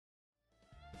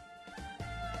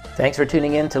Thanks for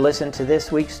tuning in to listen to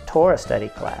this week's Torah study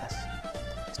class.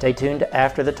 Stay tuned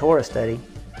after the Torah study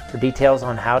for details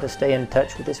on how to stay in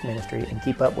touch with this ministry and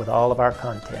keep up with all of our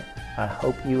content. I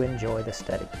hope you enjoy the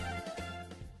study.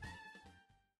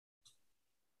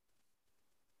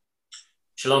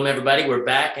 Shalom, everybody. We're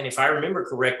back. And if I remember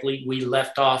correctly, we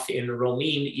left off in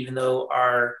Romim, even though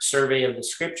our survey of the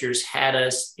scriptures had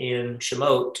us in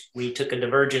Shemot. We took a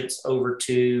divergence over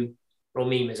to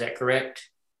Romim. Is that correct?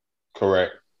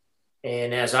 Correct.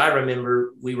 And as I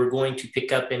remember, we were going to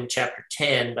pick up in chapter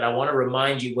 10, but I want to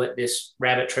remind you what this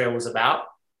rabbit trail was about.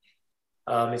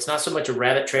 It's not so much a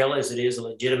rabbit trail as it is a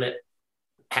legitimate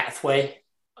pathway.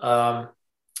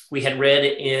 We had read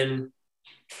in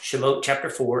Shemot chapter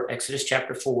 4, Exodus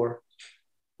chapter 4,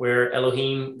 where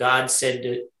Elohim, God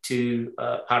said to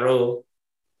Paro,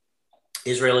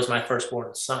 Israel is my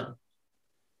firstborn son.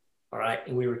 All right.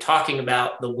 And we were talking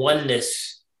about the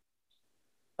oneness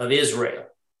of Israel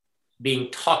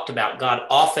being talked about. God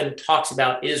often talks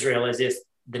about Israel as if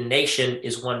the nation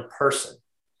is one person,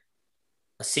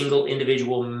 a single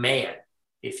individual man,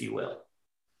 if you will.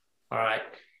 All right.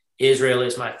 Israel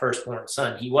is my firstborn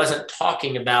son. He wasn't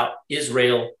talking about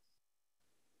Israel,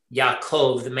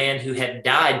 Yaakov, the man who had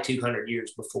died 200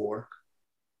 years before.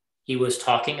 He was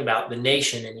talking about the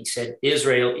nation, and he said,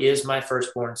 Israel is my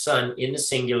firstborn son in the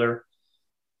singular,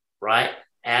 right,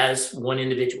 as one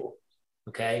individual,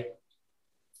 okay?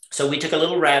 So we took a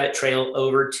little rabbit trail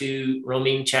over to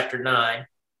Romim chapter 9,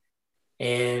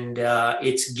 and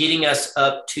it's getting us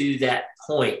up to that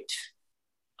point.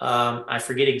 I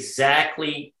forget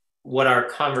exactly what our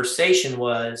conversation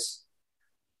was,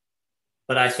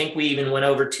 but I think we even went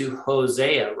over to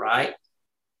Hosea, right?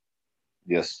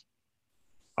 Yes.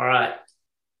 All right.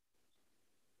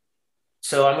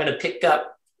 So I'm going to pick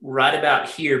up right about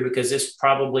here because this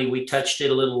probably, we touched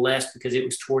it a little less because it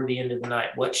was toward the end of the night.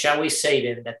 What shall we say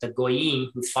then? That the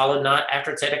Goyim who followed not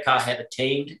after Tzedakah have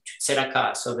attained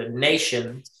Tzedakah. So the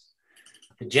nations,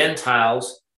 the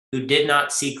Gentiles who did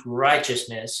not seek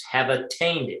righteousness have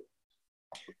attained it.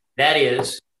 That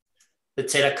is the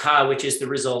tzedakah, which is the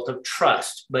result of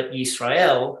trust. But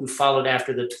Yisrael, who followed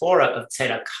after the Torah of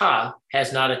tzedakah,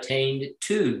 has not attained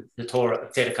to the Torah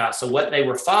of tzedakah. So what they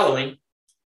were following,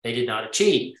 they did not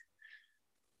achieve.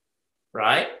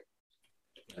 Right?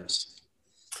 Yes.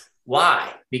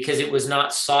 Why? Because it was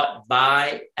not sought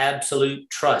by absolute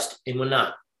trust. It was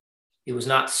not. It was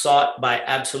not sought by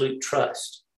absolute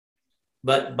trust,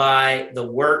 but by the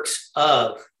works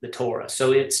of the Torah.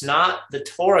 So it's not the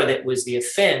Torah that was the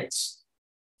offense,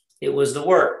 it was the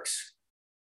works.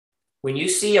 When you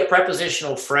see a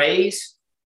prepositional phrase,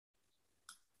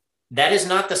 that is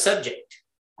not the subject.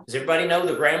 Does everybody know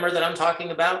the grammar that I'm talking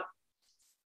about?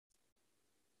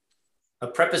 A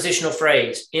prepositional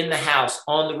phrase, in the house,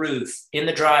 on the roof, in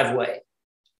the driveway,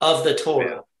 of the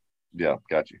Torah. Yeah,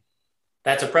 got you.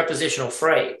 That's a prepositional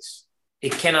phrase.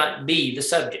 It cannot be the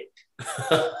subject.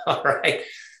 All right.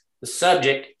 The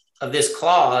subject of this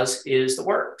clause is the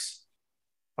works.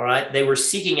 All right. They were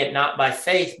seeking it not by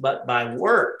faith, but by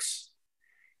works.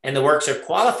 And the works are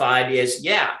qualified as,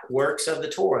 works of the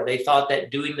Torah. They thought that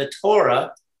doing the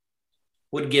Torah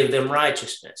would give them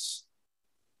righteousness.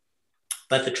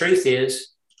 But the truth is,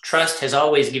 trust has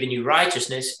always given you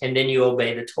righteousness, and then you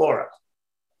obey the Torah.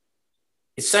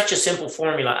 It's such a simple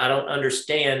formula. I don't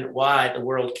understand why the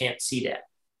world can't see that.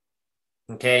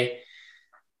 Okay.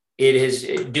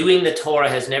 Doing the Torah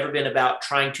has never been about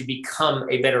trying to become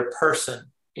a better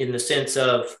person in the sense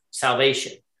of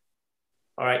salvation.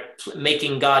 All right.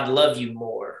 Making God love you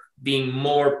more, being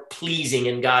more pleasing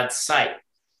in God's sight.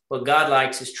 What God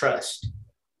likes is trust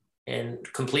and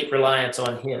complete reliance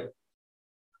on him.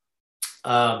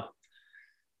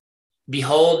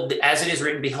 Behold, as it is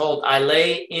written, behold, I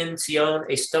lay in Zion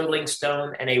a stumbling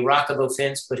stone and a rock of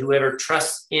offense, but whoever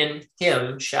trusts in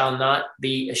him shall not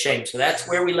be ashamed. So that's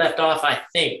where we left off, I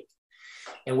think.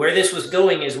 And where this was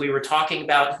going is we were talking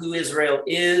about who Israel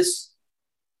is.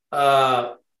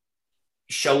 Shaul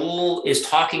is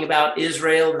talking about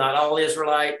Israel. Not all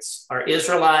Israelites are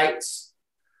Israelites.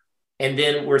 And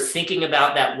then we're thinking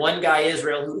about that one guy,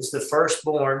 Israel, who is the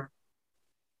firstborn.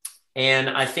 And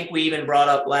I think we even brought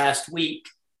up last week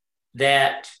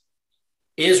that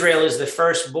Israel is the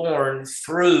firstborn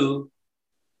through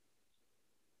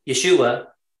Yeshua,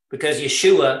 because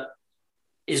Yeshua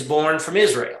is born from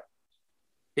Israel.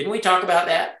 Didn't we talk about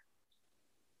that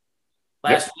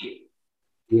last week?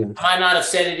 Yeah. I might not have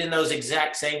said it in those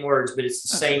exact same words, but it's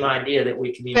the same idea that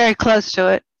we communicate. Very close to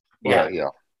it. Yeah. Right, yeah.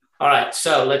 All right.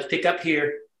 So let's pick up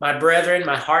here. My brethren,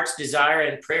 my heart's desire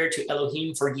and prayer to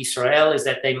Elohim for Yisrael is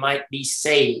that they might be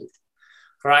saved.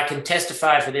 For I can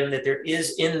testify for them that there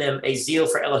is in them a zeal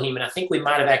for Elohim. And I think we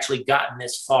might have actually gotten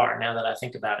this far now that I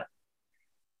think about it.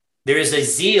 There is a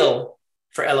zeal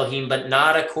for Elohim, but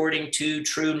not according to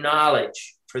true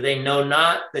knowledge. For they know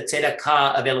not the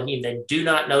tzedakah of Elohim. They do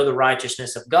not know the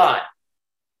righteousness of God,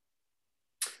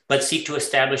 but seek to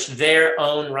establish their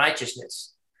own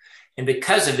righteousness. And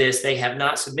because of this, they have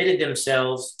not submitted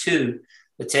themselves to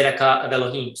the tzedakah of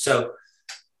Elohim. So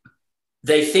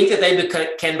they think that they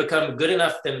can become good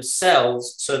enough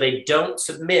themselves, so they don't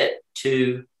submit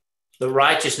to the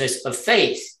righteousness of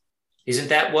faith. Isn't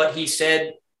that what he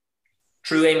said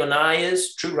true emunah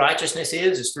is? True righteousness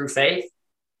is through faith?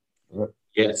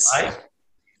 Yes. Right?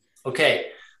 Okay.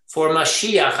 For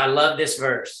Mashiach, I love this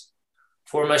verse.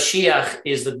 For Mashiach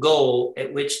is the goal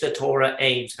at which the Torah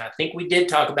aims. And I think we did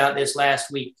talk about this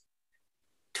last week.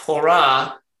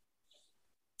 Torah,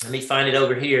 let me find it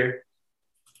over here.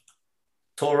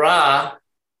 Torah,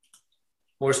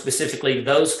 more specifically,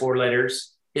 those 4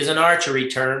 letters, is an archery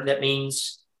term that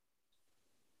means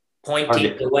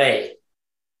pointing the way.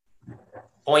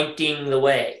 Pointing the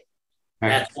way.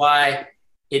 That's why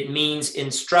it means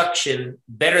instruction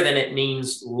better than it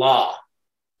means law.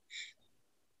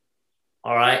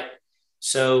 All right.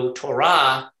 So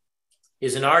Torah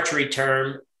is an archery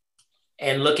term.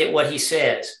 And look at what he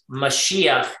says.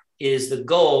 Mashiach is the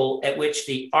goal at which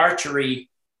the archery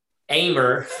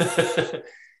aimer, The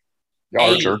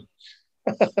archer.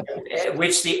 at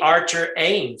which the archer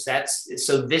aims.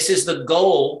 So this is the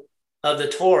goal of the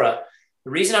Torah.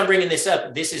 The reason I'm bringing this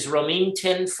up, this is Romim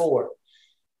 10:4.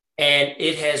 And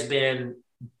it has been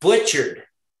butchered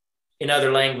in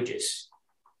other languages.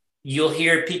 You'll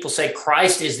hear people say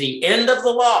Christ is the end of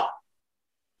the law.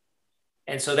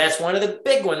 And so that's one of the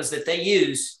big ones that they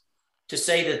use to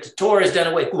say that the Torah is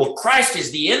done away. Well, Christ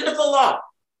is the end of the law.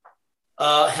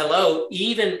 Hello,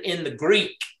 even in the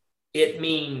Greek, it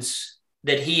means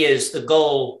that he is the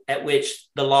goal at which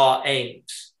the law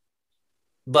aims.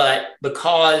 But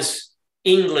because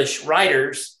English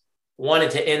writers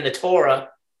wanted to end the Torah,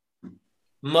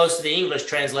 most of the English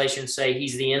translations say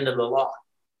he's the end of the law.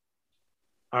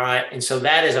 All right. And so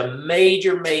that is a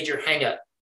major, major hangup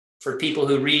for people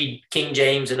who read King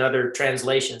James and other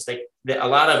translations. A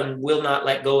lot of them will not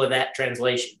let go of that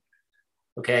translation.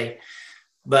 Okay.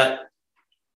 But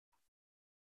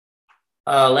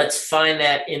let's find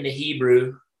that in the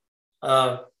Hebrew.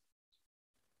 Tachlita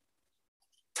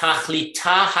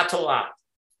haTorah.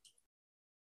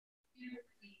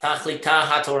 Tachlita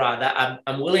haTorah.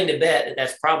 I'm willing to bet that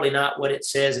that's probably not what it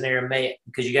says in Aramaic,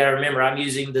 because you got to remember I'm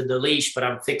using the Delish, but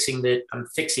I'm fixing it.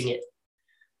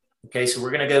 Okay, so we're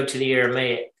going to go to the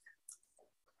Aramaic.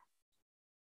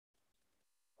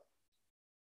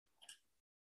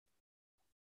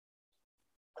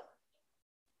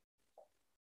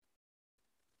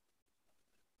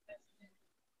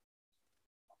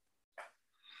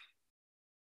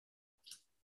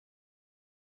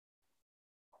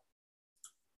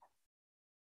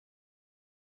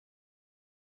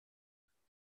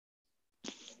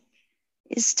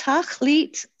 Is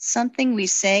tachlit something we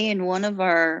say in one of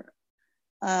our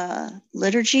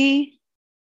liturgy?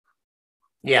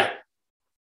 Yeah.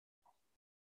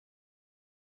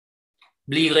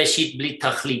 Bli reshit, bli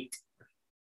tachlit.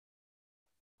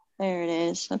 There it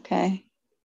is. Okay.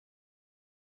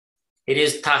 It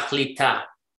is tachlita.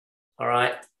 All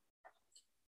right.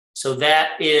 So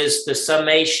that is the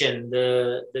summation,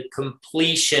 the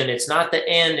completion. It's not the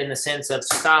end in the sense of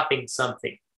stopping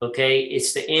something. Okay.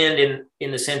 It's the end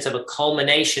in the sense of a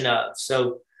culmination of.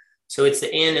 So it's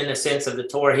the end in the sense of the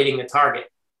Torah hitting the target.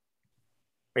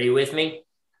 Are you with me?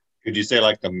 Could you say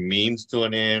like the means to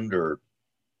an end, or?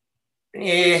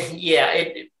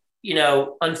 Yeah.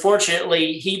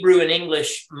 Unfortunately, Hebrew and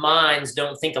English minds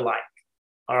don't think alike.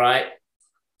 All right.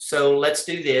 So let's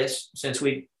do this since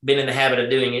we've been in the habit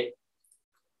of doing it.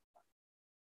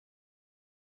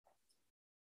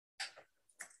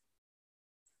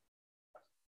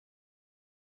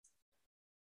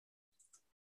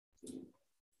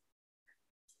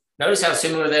 Notice how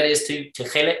similar that is to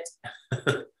chelet.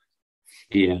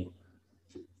 Yeah.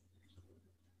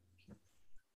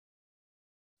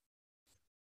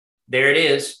 There it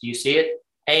is. Do you see it?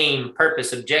 Aim,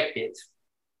 purpose, objective.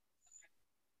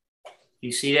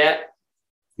 You see that?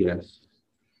 Yes.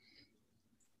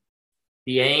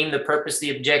 The aim, the purpose,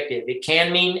 the objective. It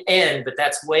can mean end, but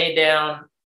that's way down.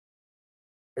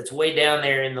 That's way down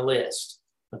there in the list.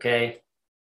 Okay.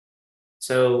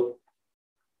 So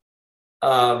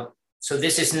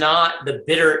this is not the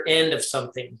bitter end of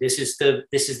something. This is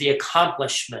the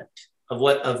accomplishment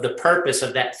of the purpose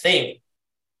of that thing.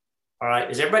 All right.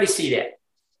 Does everybody see that?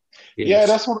 Yeah,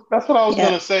 that's what I was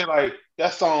gonna say. Like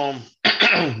That's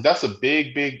that's a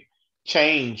big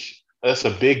change. That's a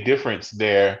big difference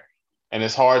there, and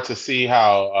it's hard to see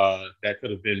how that could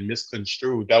have been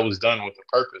misconstrued. That was done with a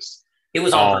purpose. It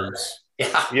was on purpose.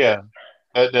 Yeah.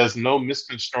 Yeah, there's no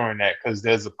misconstruing that because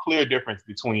there's a clear difference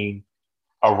between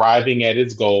arriving at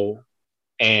its goal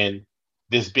and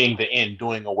this being the end,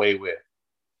 doing away with.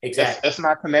 Exactly. That's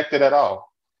not connected at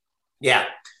all. Yeah.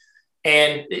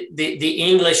 And the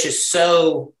English is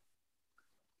so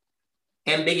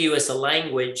ambiguous a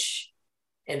language.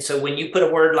 And so when you put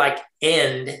a word like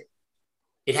end,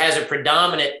 it has a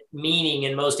predominant meaning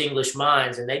in most English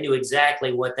minds, and they knew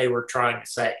exactly what they were trying to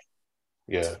say.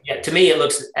 Yeah. To me, it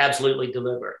looks absolutely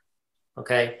deliberate.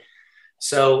 Okay.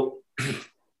 So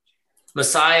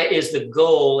Messiah is the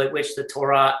goal at which the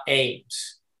Torah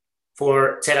aims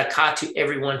for tzedakah to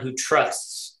everyone who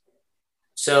trusts.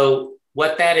 So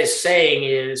what that is saying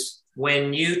is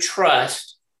when you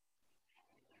trust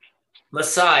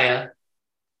Messiah,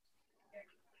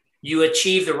 you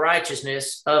achieve the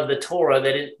righteousness of the Torah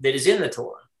that is in the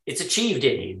Torah. It's achieved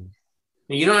in you.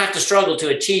 You don't have to struggle to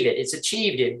achieve it. It's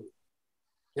achieved in you.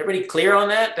 Is everybody clear on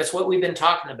that? That's what we've been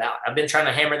talking about. I've been trying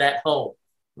to hammer that home.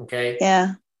 Okay.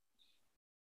 Yeah.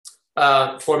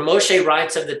 For Moshe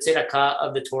writes of the tzedakah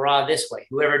of the Torah this way: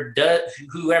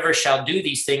 whoever shall do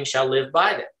these things shall live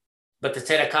by them. But the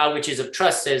tzedakah, which is of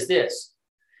trust, says this,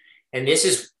 and this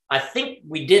is, I think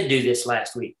we did do this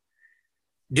last week.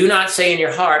 Do not say in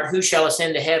your heart, who shall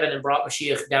ascend to heaven and brought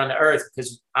Mashiach down to earth?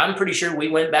 Because I'm pretty sure we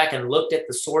went back and looked at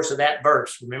the source of that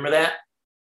verse. Remember that?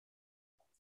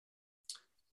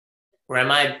 Or am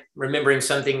I remembering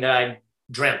something that I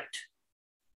dreamt?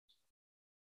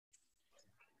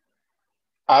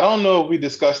 I don't know if we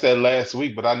discussed that last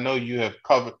week, but I know you have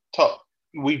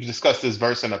we've discussed this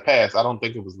verse in the past. I don't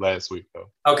think it was last week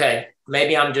though. Okay.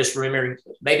 Maybe I'm just remembering.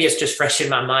 Maybe it's just fresh in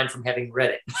my mind from having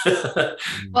read it.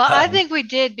 Well, I think we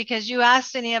did, because you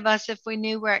asked any of us if we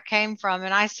knew where it came from.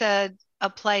 And I said a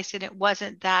place, and it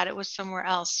wasn't that. It was somewhere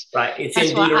else. Right. It's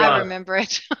That's in why Deuteronomy. I remember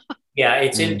it. Yeah,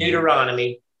 it's in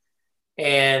Deuteronomy.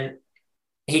 And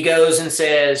he goes and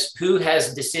says, who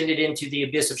has descended into the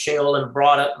abyss of Sheol and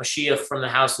brought up Mashiach from the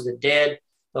house of the dead?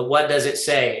 But what does it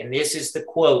say? And this is the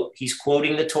quote. He's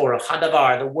quoting the Torah.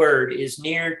 Hadavar, the word, is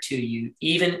near to you,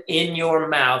 even in your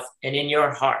mouth and in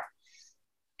your heart.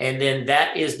 And then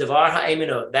that is Davar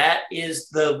ha'emunot. That is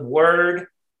the word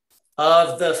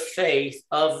of the faith,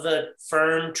 of the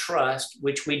firm trust,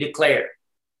 which we declare.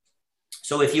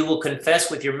 So if you will confess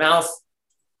with your mouth,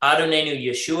 Adonenu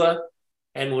Yeshua,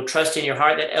 and will trust in your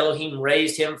heart that Elohim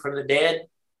raised him from the dead,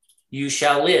 you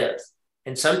shall live.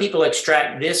 And some people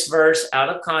extract this verse out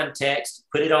of context,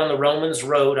 put it on the Romans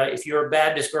road. If you're a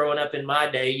Baptist growing up in my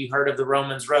day, you heard of the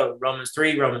Romans road: Romans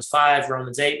 3, Romans 5,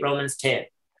 Romans 8, Romans 10.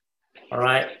 All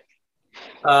right.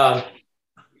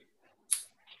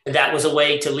 That was a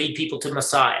way to lead people to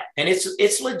Messiah. And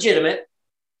it's legitimate.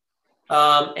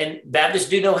 And Baptists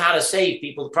do know how to save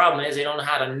people. The problem is they don't know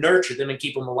how to nurture them and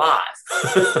keep them alive.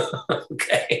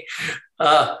 Okay.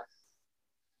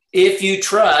 If you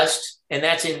trust, and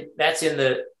that's in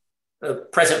the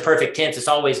present perfect tense, it's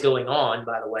always going on,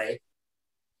 by the way,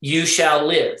 you shall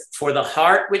live. For the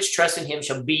heart which trusts in him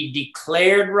shall be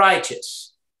declared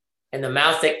righteous, and the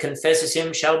mouth that confesses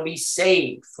him shall be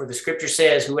saved. For the scripture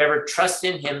says, whoever trusts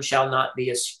in him shall not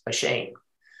be ashamed.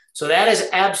 So that is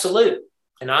absolute.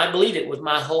 And I believe it with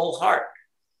my whole heart.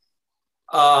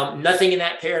 Nothing in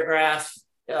that paragraph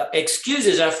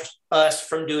excuses us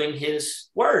from doing his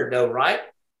word, though, right?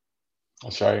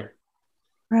 That's right.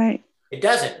 Right. It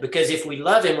doesn't, because if we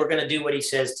love him, we're going to do what he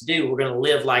says to do. We're going to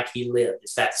live like he lived.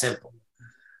 It's that simple.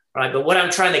 Right? But what I'm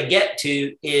trying to get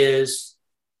to is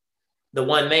the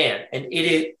one man. And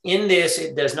it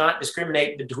does not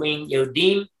discriminate between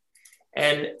Yodim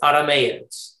and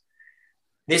Arameans.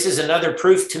 This is another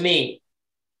proof to me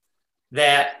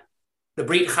that the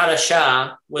Brit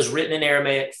Hadashah was written in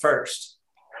Aramaic first,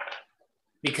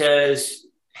 because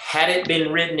had it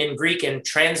been written in Greek and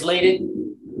translated,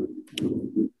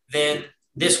 then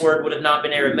this word would have not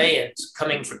been Aramaeans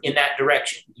coming from in that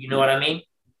direction. You know what I mean?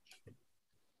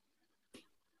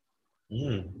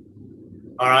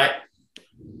 All right.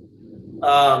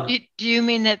 Do you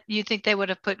mean that you think they would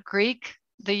have put Greek,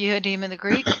 the Yehudim in the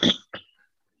Greek,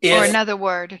 or another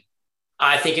word?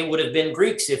 I think it would have been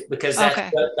Greeks, because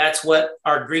that's what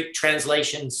our Greek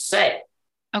translations say.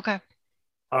 Okay.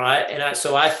 All right. And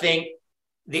so I think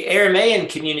the Aramaean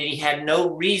community had no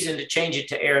reason to change it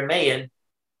to Aramaean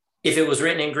if it was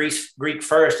written in Greek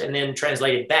first and then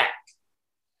translated back.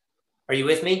 Are you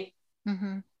with me?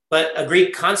 Mm-hmm. But a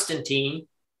Greek Constantine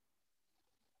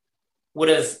would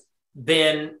have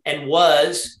been and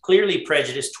was clearly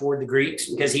prejudiced toward the Greeks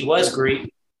because he was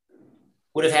Greek,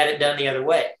 would have had it done the other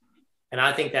way. And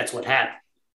I think that's what happened.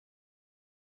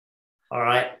 All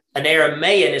right. An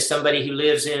Aramaean is somebody who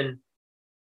lives in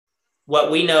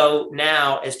what we know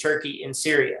now as Turkey and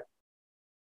Syria.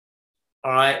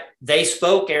 All right. They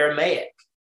spoke Aramaic.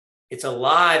 It's a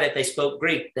lie that they spoke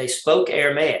Greek. They spoke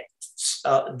Aramaic.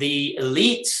 The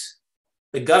elites,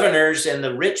 the governors, and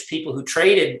the rich people who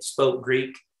traded spoke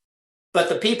Greek, but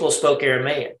the people spoke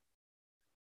Aramaic.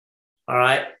 All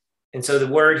right. And so the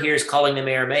word here is calling them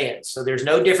Aramaeans. So there's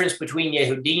no difference between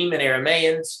Yehudim and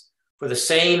Aramaeans, for the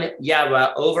same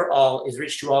Yahweh over all is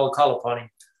rich to all who call upon him.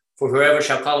 For whoever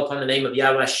shall call upon the name of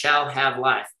Yahweh shall have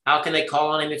life. How can they call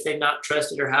on him if they've not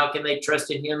trusted? Or how can they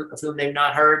trust in him of whom they've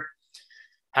not heard?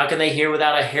 How can they hear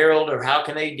without a herald? Or how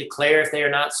can they declare if they are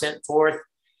not sent forth?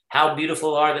 How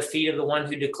beautiful are the feet of the one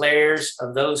who declares,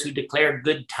 of those who declare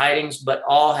good tidings, but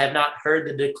all have not heard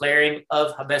the declaring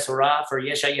of Habesorah. For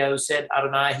Yeshayahu said,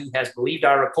 Adonai, who has believed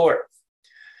our report.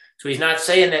 So he's not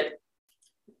saying that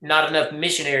not enough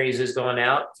missionaries has gone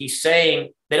out. He's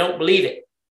saying they don't believe it.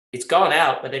 It's gone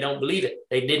out, but they don't believe it.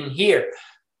 They didn't hear.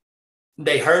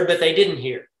 They heard, but they didn't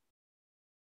hear.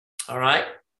 All right.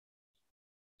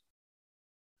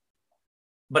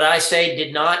 But I say,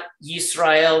 did not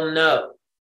Yisrael know?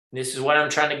 This is what I'm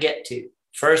trying to get to.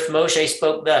 First, Moshe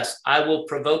spoke thus, I will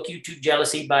provoke you to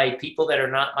jealousy by a people that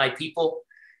are not my people,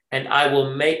 and I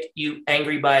will make you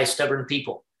angry by a stubborn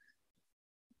people.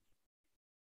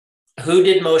 Who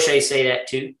did Moshe say that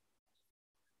to?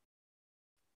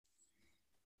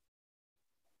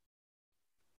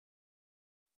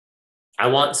 I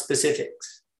want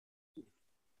specifics.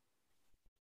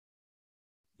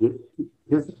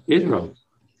 Israel.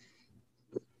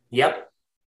 Yep.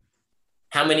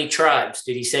 How many tribes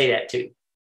did he say that to?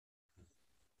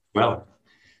 Well,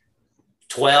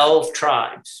 12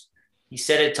 tribes. He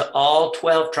said it to all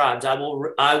 12 tribes. I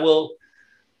will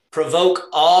provoke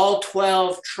all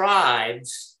 12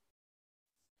 tribes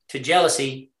to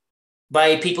jealousy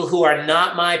by people who are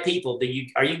not my people.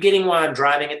 Are you getting why I'm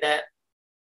driving at that?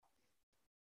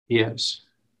 yes.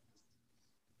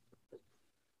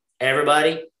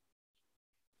 Everybody?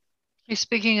 You're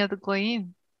speaking of the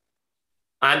Goyim.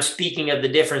 I'm speaking of the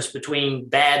difference between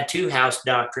bad two-house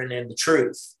doctrine and the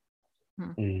truth.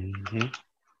 Mm-hmm.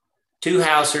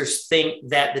 Two-housers think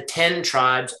that the 10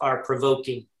 tribes are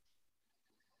provoking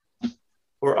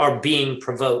or are being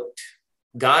provoked.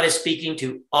 God is speaking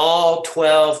to all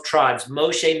 12 tribes.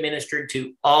 Moshe ministered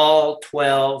to all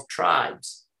 12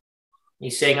 tribes.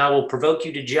 He's saying, I will provoke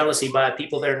you to jealousy by a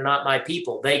people that are not my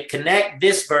people. They connect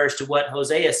this verse to what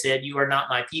Hosea said, you are not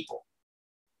my people.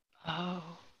 Oh,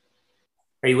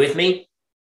 Are you with me?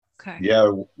 okay. Yeah,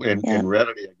 in Yeah.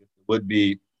 reality, I guess it would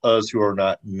be us who are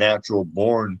not natural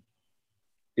born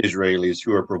Israelis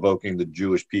who are provoking the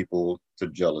Jewish people to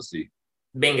jealousy.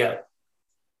 Bingo.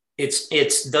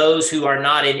 It's those who are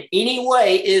not in any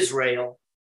way Israel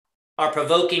are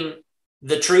provoking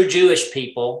the true Jewish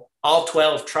people, all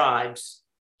 12 tribes,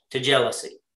 to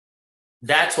jealousy.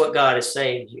 That's what God is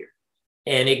saying here.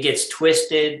 And it gets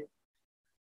twisted.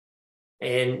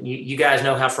 And you guys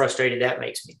know how frustrated that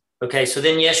makes me. Okay, so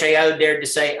then Yeshayahu dared to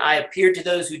say, I appeared to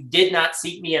those who did not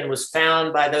seek me and was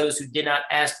found by those who did not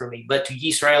ask for me. But to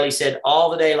Yisrael he said,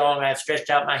 all the day long I have stretched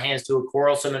out my hands to a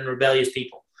quarrelsome and rebellious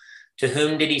people. To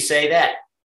whom did he say that?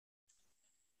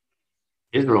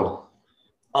 Israel.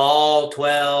 All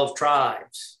 12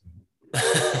 tribes.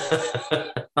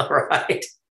 All right.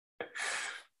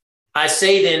 I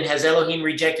say then, has Elohim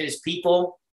rejected his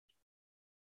people?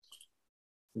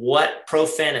 What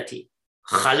profanity.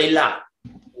 Chalilah.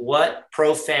 What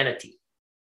profanity.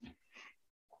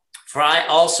 For I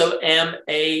also am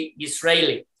a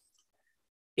Israeli.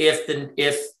 If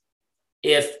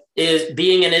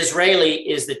being an Israeli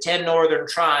is the 10 northern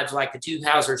tribes like the two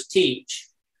Hausers teach,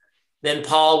 then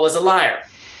Paul was a liar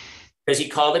because he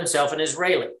called himself an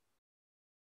Israeli.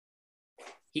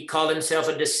 He called himself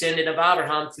a descendant of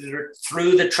Abraham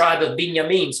through the tribe of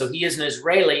Binyamin. So he is an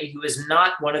Israeli who is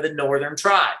not one of the northern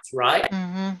tribes, right?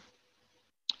 Mm-hmm.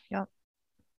 Yep.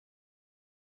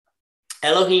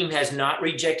 Elohim has not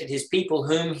rejected his people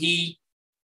whom he,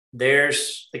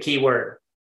 there's the key word,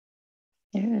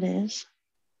 There it is.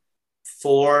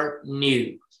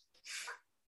 foreknew.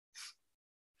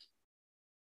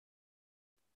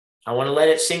 I want to let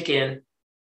it sink in.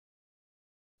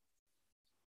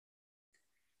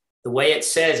 The way it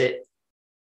says it,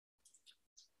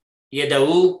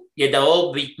 Yeda'u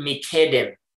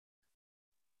mikedem.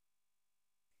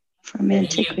 From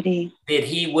antiquity. That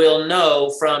he will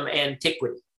know from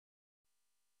antiquity,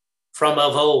 from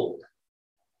of old.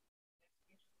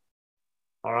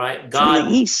 All right. From God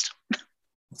the east.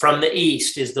 from the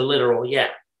east is the literal, yeah.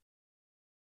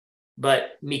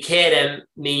 But Mikedem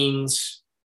means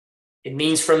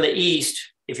from the east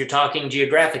if you're talking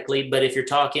geographically, but if you're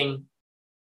talking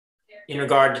in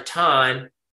regard to time,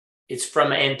 it's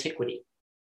from antiquity.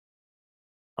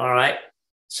 All right.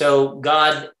 So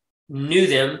God knew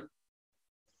them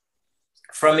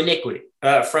from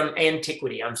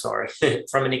antiquity. I'm sorry,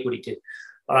 from iniquity too.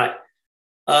 All right.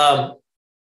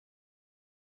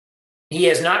 He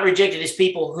has not rejected his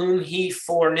people whom he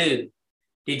foreknew.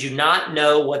 Did you not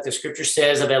know what the scripture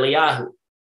says of Eliyahu?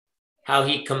 How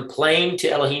he complained to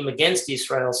Elohim against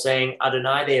Israel, saying,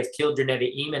 Adonai, they have killed your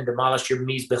Nevi'im and demolished your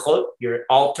Mizbechot, your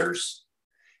altars.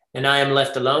 And I am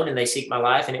left alone, and they seek my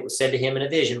life. And it was said to him in a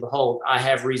vision, behold, I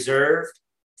have reserved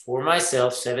for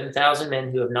myself 7,000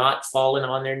 men who have not fallen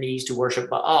on their knees to worship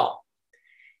Baal.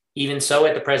 Even so,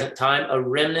 at the present time, a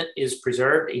remnant is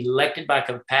preserved, elected by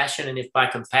compassion, and if by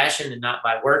compassion and not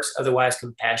by works, otherwise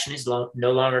compassion is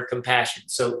no longer compassion.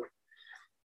 So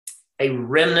a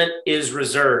remnant is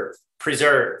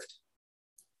preserved.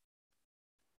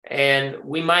 And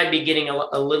we might be getting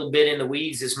a little bit in the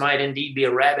weeds. This might indeed be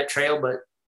a rabbit trail, but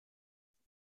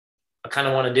I kind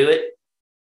of want to do it.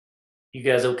 You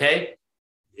guys okay?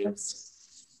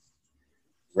 Yes.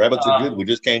 Rabbits are good. We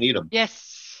just can't eat them.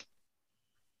 Yes.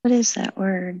 What is that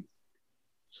word?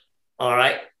 All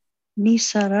right.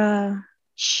 Nishara.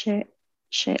 Nishara.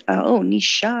 Sorry.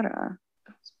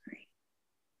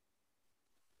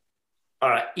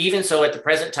 All right. Even so, at the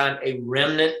present time, a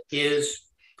remnant is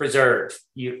preserved.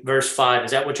 Verse 5.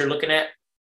 Is that what you're looking at?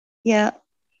 Yeah.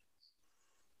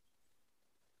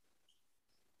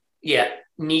 Yeah.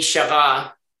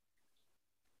 Nishara.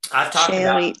 I've talked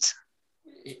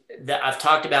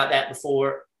about that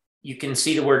before. You can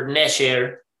see the word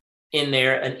nesher in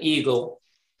there, an eagle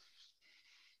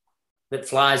that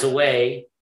flies away,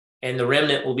 and the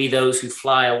remnant will be those who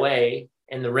fly away.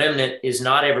 And the remnant is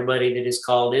not everybody that is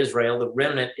called Israel. The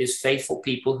remnant is faithful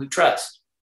people who trust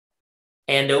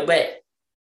and obey.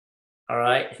 All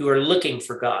right, who are looking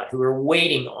for God, who are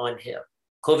waiting on him.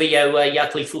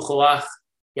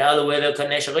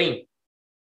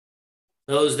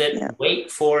 Those that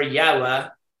wait for Yahweh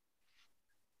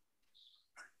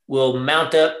will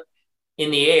mount up in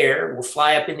the air, will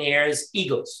fly up in the air as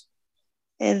eagles.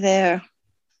 And there.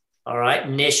 All right,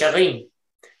 Nesharim,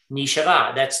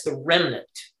 Nishara, that's the remnant.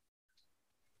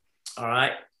 All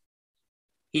right.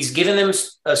 He's given them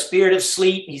a spirit of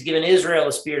sleep. He's given Israel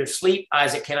a spirit of sleep,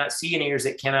 eyes that cannot see and ears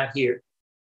that cannot hear.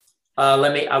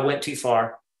 I went too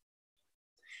far.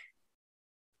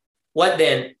 What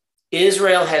then?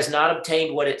 Israel has not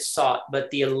obtained what it sought,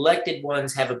 but the elected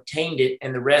ones have obtained it,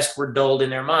 and the rest were dulled in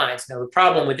their minds. Now, the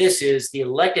problem with this is the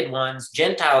elected ones,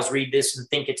 Gentiles read this and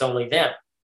think it's only them.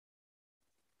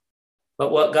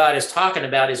 But what God is talking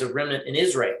about is a remnant in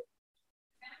Israel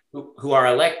who are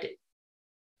elected.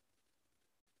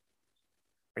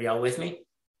 Are y'all with me?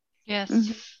 Yes.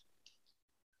 Mm-hmm.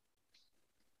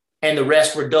 And the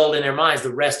rest were dulled in their minds.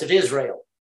 The rest of Israel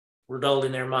were dulled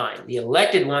in their mind. The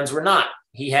elected ones were not.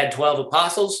 He had 12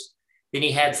 apostles. Then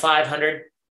he had 500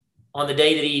 on the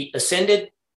day that he ascended.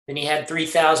 Then he had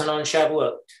 3,000 on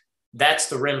Shavuot. That's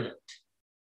the remnant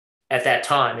at that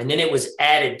time. And then it was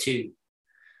added to.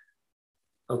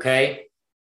 Okay.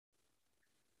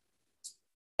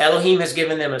 Elohim has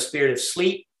given them a spirit of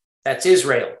sleep. That's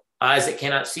Israel. Eyes that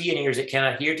cannot see and ears that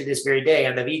cannot hear to this very day.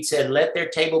 And David said, let their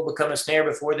table become a snare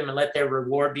before them and let their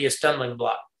reward be a stumbling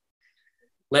block.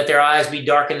 Let their eyes be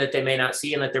darkened that they may not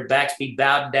see and let their backs be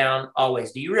bowed down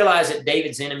always. Do you realize that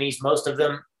David's enemies, most of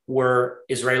them were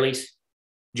Israelis,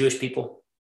 Jewish people?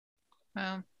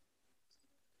 Wow.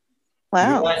 You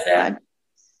realize that? I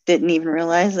didn't even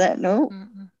realize that. No.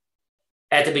 Mm-mm.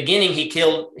 At the beginning, he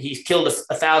killed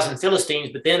 1,000 Philistines,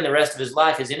 but then the rest of his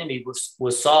life, his enemy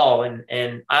was Saul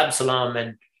and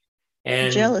Absalom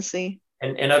and Jealousy.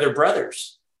 and other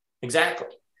brothers. Exactly.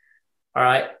 All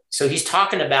right. So he's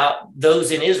talking about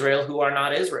those in Israel who are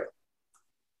not Israel.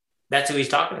 That's who he's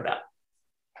talking about.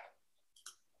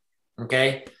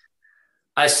 Okay.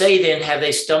 I say then, have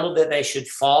they stumbled that they should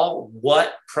fall?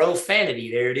 What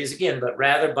profanity? There it is again. But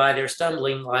rather by their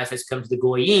stumbling, life has come to the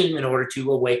Goyim in order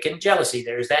to awaken jealousy.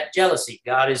 There's that jealousy.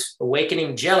 God is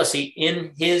awakening jealousy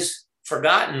in his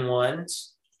forgotten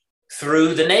ones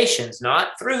through the nations,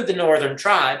 not through the northern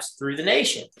tribes, through the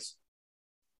nations.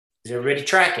 Is everybody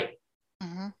tracking?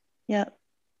 Mm-hmm. Yep.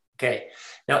 Okay.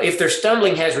 Now, if their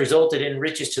stumbling has resulted in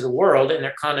riches to the world and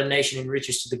their condemnation in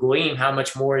riches to the Goyim, how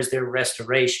much more is their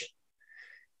restoration?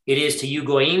 It is to you,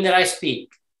 Goyim, that I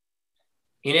speak,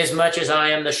 inasmuch as I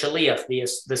am the Shaliach,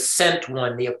 the sent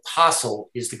one, the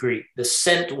apostle is the Greek, the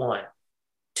sent one.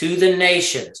 to the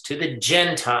nations, to the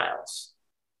Gentiles,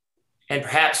 and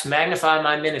perhaps magnify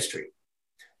my ministry.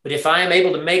 But if I am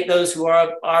able to make those who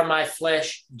are my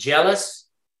flesh jealous,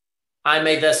 I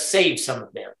may thus save some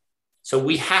of them. So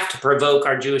we have to provoke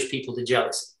our Jewish people to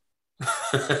jealousy.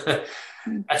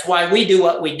 That's why we do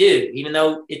what we do, even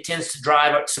though it tends to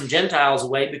drive some Gentiles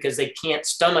away because they can't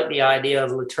stomach the idea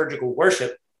of liturgical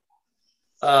worship.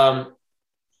 We're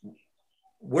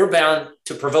bound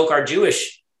to provoke our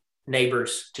Jewish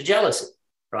neighbors to jealousy,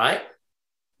 right?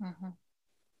 Mm-hmm.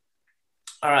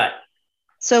 All right.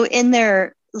 So in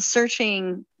their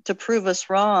searching to prove us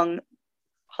wrong,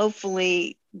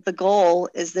 hopefully the goal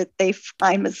is that they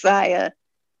find Messiah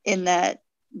in that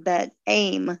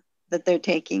aim that they're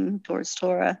taking towards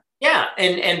Torah. Yeah,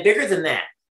 and bigger than that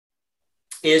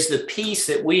is the peace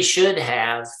that we should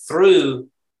have through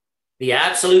the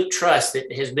absolute trust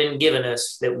that has been given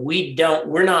us, that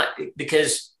we're not,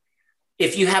 because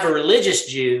if you have a religious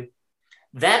Jew,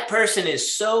 that person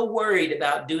is so worried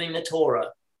about doing the Torah,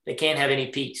 they can't have any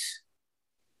peace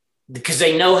because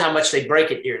they know how much they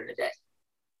break it during the day.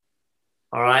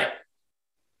 All right.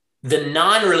 The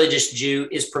non-religious Jew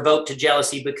is provoked to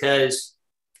jealousy because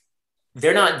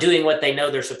they're not doing what they know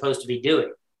they're supposed to be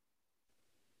doing.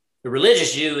 The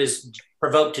religious Jew is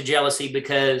provoked to jealousy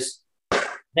because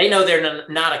they know they're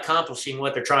not accomplishing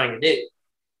what they're trying to do.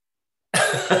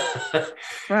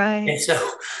 Right. And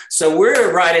so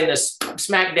we're right in the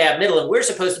smack dab middle, and we're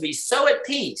supposed to be so at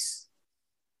peace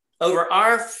over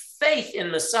our faith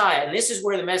in Messiah. And this is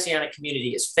where the Messianic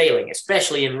community is failing,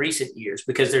 especially in recent years,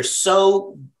 because they're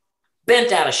so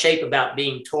bent out of shape about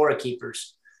being Torah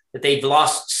keepers that they've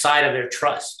lost sight of their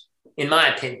trust, in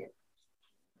my opinion.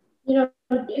 You know,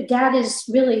 that is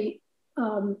really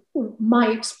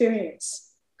my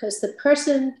experience, because the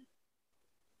person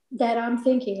that I'm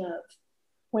thinking of,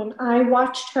 when I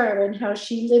watched her and how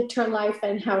she lived her life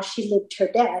and how she lived her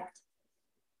death,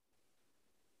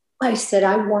 I said,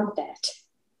 I want that.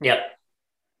 Yep.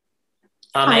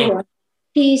 I want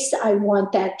peace. I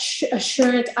want that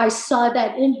assurance. I saw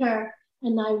that in her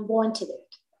and I wanted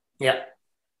it. Yep.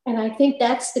 And I think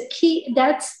that's the key.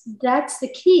 That's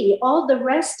the key. All the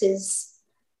rest is.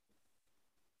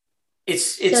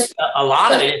 It's a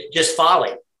lot of it is just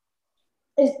folly.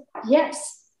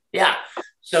 Yes. Yeah.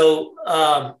 So,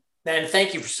 and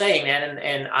thank you for saying that.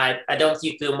 And I don't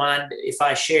think you'll mind if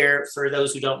I share, for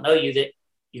those who don't know you, that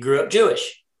you grew up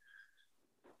Jewish,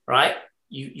 right?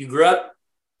 You grew up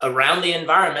around the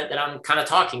environment that I'm kind of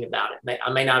talking about.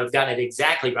 I may not have gotten it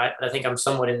exactly right, but I think I'm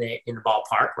somewhat in the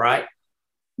ballpark, right?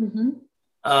 Mm-hmm.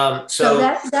 So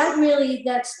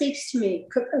that speaks to me,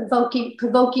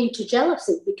 provoking to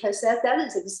jealousy, because that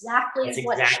is exactly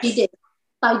what she did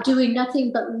by doing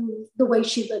nothing but the way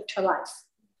she lived her life.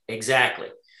 Exactly.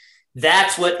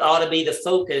 That's what ought to be the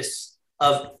focus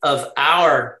of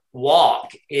our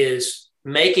walk, is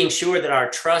making sure that our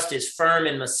trust is firm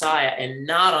in Messiah and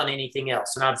not on anything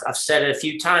else. And I've said it a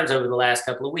few times over the last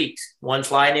couple of weeks. One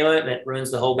fly in the ointment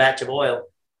ruins the whole batch of oil.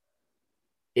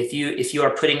 If you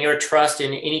are putting your trust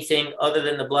in anything other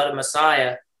than the blood of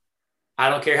Messiah, I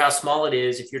don't care how small it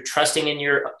is. If you're trusting in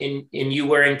you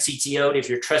wearing tzitzit, if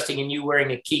you're trusting in you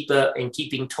wearing a kippah and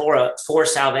keeping Torah for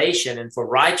salvation and for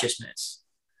righteousness,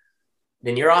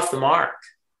 then you're off the mark.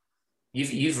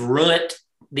 You've ruined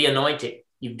the anointing.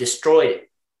 You've destroyed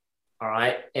it. All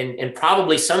right. And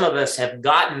probably some of us have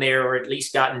gotten there, or at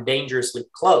least gotten dangerously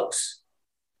close.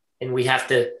 And we have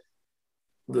to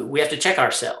check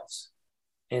ourselves.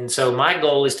 And so my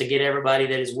goal is to get everybody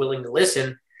that is willing to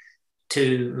listen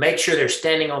to make sure they're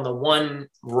standing on the one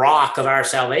rock of our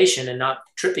salvation and not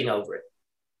tripping over it.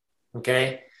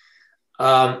 Okay.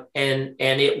 And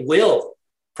it will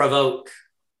provoke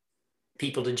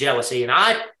people to jealousy. And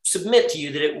I submit to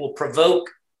you that it will provoke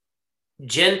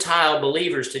Gentile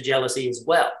believers to jealousy as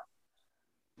well.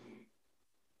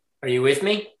 Are you with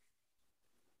me?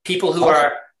 People who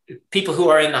are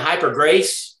in the hyper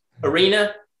grace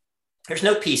arena, there's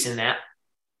no peace in that.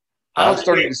 I'm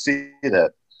starting to see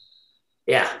that.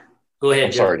 Yeah, go ahead.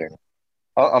 I'm sorry, Daniel.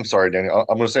 I'm sorry, Daniel.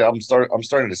 I'm going to say I'm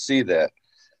starting to see that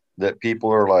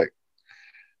people are like,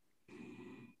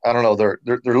 I don't know, they're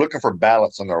looking for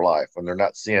balance in their life, and they're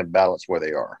not seeing balance where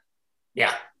they are.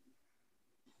 Yeah,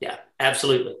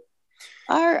 absolutely.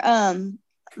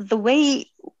 The way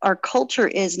our culture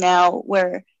is now,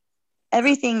 where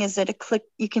everything is at a click,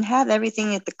 you can have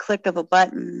everything at the click of a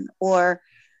button or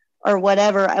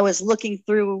whatever. I was looking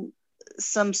through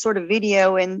some sort of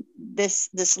video, and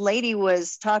this lady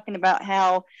was talking about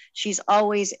how she's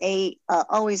always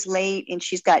always late, and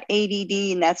she's got ADD,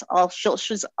 and that's all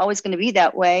she's always going to be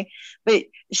that way. But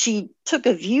she took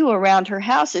a view around her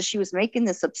house as she was making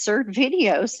this absurd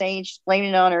video, saying she's blaming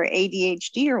it on her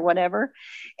ADHD or whatever.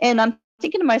 And I'm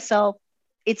thinking to myself,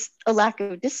 it's a lack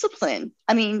of discipline.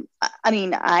 I mean,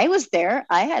 I was there.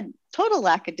 I had total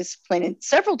lack of discipline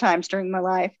several times during my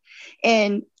life,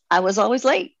 and I was always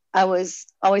late. I was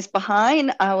always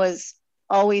behind. I was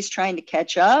always trying to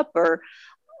catch up, or,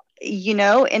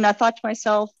 and I thought to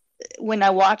myself, when I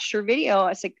watched her video,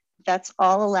 I said, that's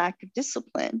all a lack of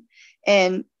discipline.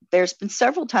 And there's been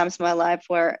several times in my life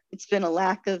where it's been a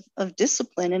lack of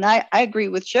discipline. And I agree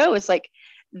with Joe. It's like,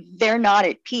 they're not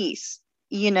at peace.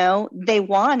 They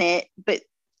want it, but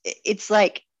it's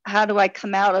like, how do I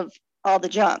come out of all the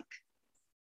junk?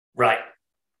 Right.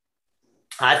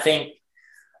 I think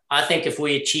if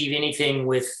we achieve anything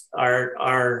with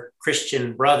our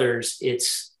Christian brothers,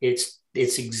 it's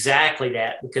exactly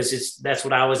that, because that's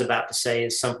what I was about to say,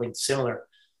 is something similar.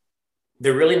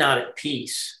 They're really not at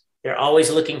peace. They're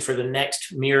always looking for the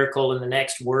next miracle and the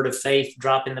next word of faith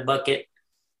drop in the bucket.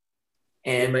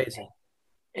 And amazing.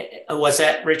 What's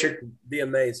that, Richard? Be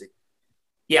amazing.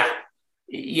 Yeah.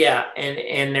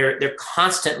 And they're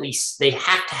constantly, they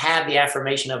have to have the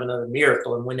affirmation of another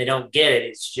miracle. And when they don't get it,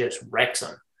 it's just wrecks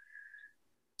them.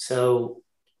 So,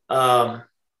 I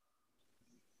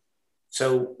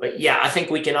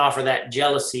think we can offer that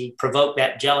jealousy, provoke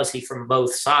that jealousy from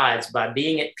both sides by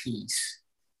being at peace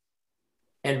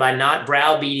and by not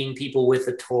browbeating people with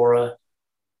the Torah,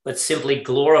 but simply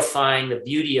glorifying the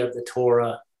beauty of the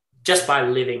Torah just by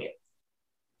living it,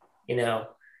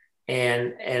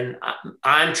 and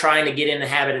I'm trying to get in the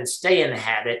habit and stay in the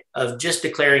habit of just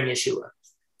declaring Yeshua.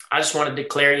 I just want to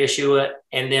declare Yeshua.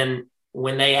 And then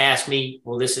when they ask me,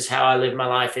 well, this is how I live my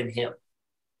life in him.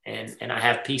 And I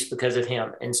have peace because of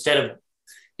him. Instead of,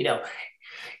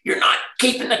 you're not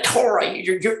keeping the Torah,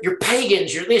 you're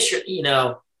pagans, you're this,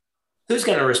 who's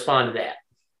going to respond to that?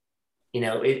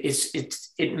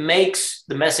 It makes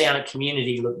the Messianic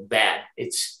community look bad.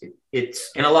 It's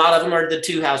and a lot of them are the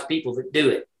two house people that do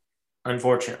it,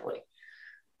 unfortunately.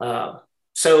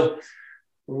 So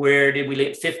where did we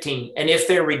leave? 15. And if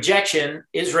their rejection,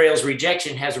 Israel's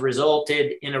rejection, has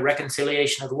resulted in a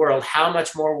reconciliation of the world, how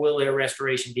much more will their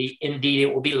restoration be? Indeed,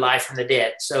 it will be life from the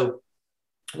dead. So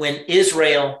when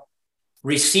Israel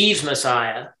receives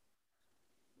Messiah,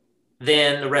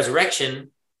 then the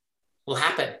resurrection will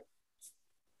happen.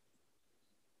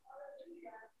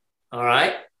 All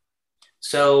right.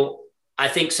 So I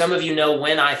think some of you know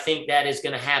when I think that is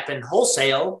going to happen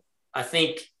wholesale. I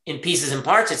think in pieces and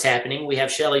parts it's happening. We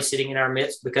have Shelley sitting in our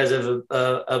midst because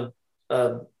of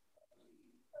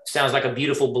sounds like a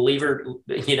beautiful believer,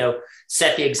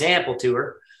 set the example to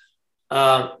her.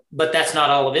 But that's not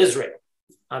all of Israel.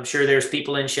 I'm sure there's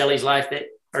people in Shelley's life that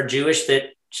are Jewish that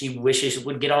she wishes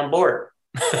would get on board.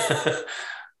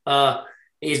 But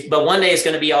one day it's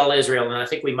going to be all Israel. And I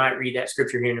think we might read that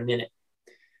scripture here in a minute.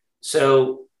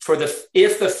 So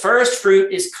if the first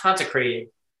fruit is consecrated,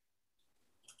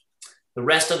 the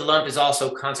rest of the lump is also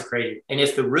consecrated. And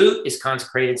if the root is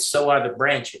consecrated, so are the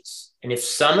branches. And if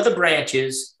some of the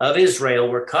branches of Israel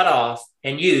were cut off,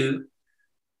 and you,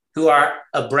 who are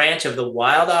a branch of the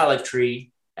wild olive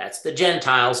tree, that's the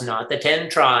Gentiles, not the 10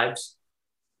 tribes,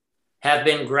 have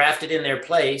been grafted in their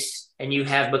place, and you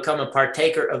have become a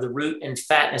partaker of the root and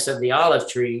fatness of the olive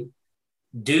tree,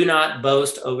 do not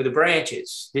boast over the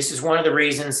branches. This is one of the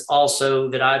reasons also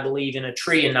that I believe in a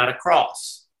tree and not a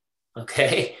cross.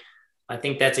 Okay? I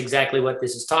think that's exactly what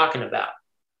this is talking about.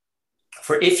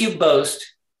 For if you boast,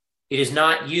 it is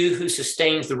not you who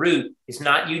sustains the root. It's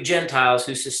not you Gentiles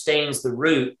who sustains the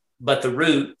root, but the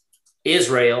root,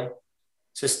 Israel,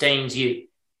 sustains you.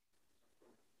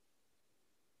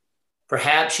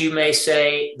 Perhaps you may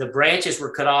say, the branches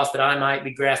were cut off that I might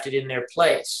be grafted in their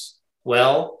place.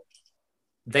 Well,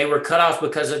 they were cut off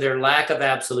because of their lack of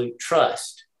absolute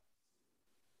trust.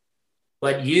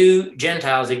 But you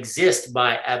Gentiles exist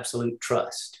by absolute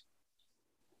trust.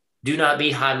 Do not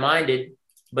be high-minded,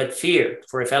 but fear.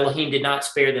 For if Elohim did not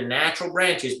spare the natural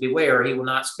branches, beware, he will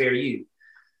not spare you.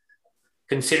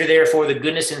 Consider therefore the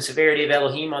goodness and severity of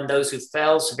Elohim on those who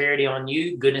fell, severity on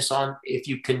you, goodness on if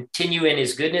you continue in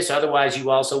his goodness, otherwise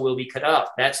you also will be cut off.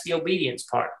 That's the obedience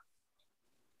part.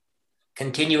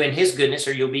 Continue in his goodness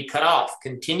or you'll be cut off.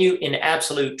 Continue in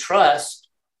absolute trust.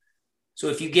 So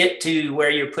if you get to where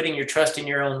you're putting your trust in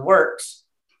your own works,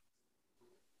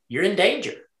 you're in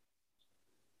danger.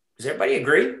 Does everybody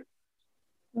agree?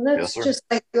 Well, that's Yes, just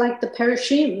like the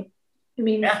Perishim. I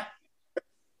mean, yeah.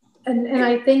 And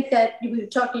I think that we were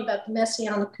talking about the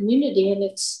Messianic community, and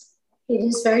it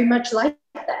is very much like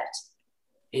that.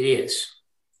 It is.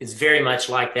 It's very much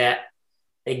like that.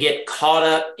 They get caught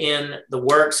up in the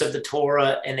works of the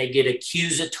Torah, and they get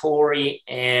accusatory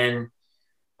and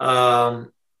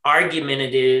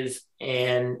argumentative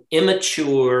and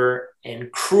immature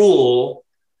and cruel.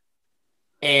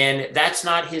 And that's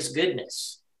not his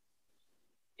goodness.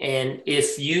 And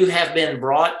if you have been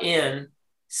brought in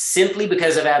simply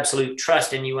because of absolute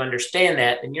trust and you understand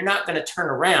that, then you're not going to turn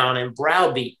around and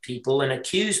browbeat people and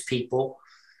accuse people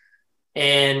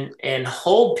and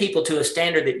hold people to a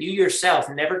standard that you yourself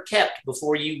never kept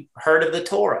before you heard of the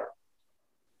Torah.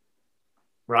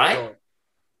 Right?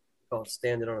 Called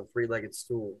standing on a three-legged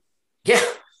stool. Yeah,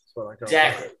 that's what I call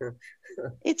exactly. It.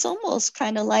 It's almost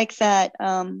kind of like that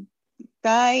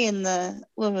guy in the,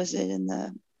 what was it, in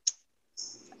the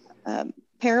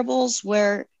parables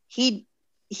where he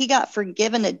got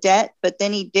forgiven a debt, but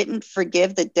then he didn't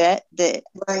forgive the debt that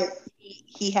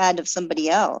he had of somebody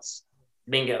else.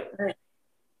 Bingo.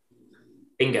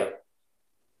 Bingo.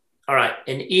 All right.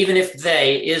 And even if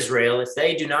they, Israel, if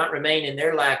they do not remain in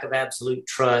their lack of absolute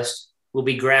trust, will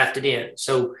be grafted in.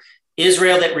 So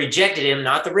Israel that rejected him,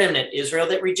 not the remnant, Israel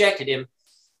that rejected him,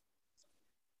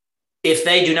 if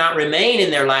they do not remain in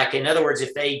their lack, in other words,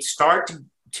 if they start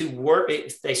to work,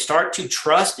 if they start to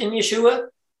trust in Yeshua,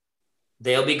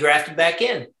 they'll be grafted back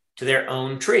in to their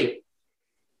own tree.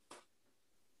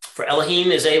 For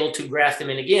Elohim is able to graft them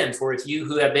in again. For if you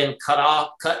who have been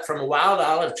cut from a wild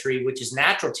olive tree, which is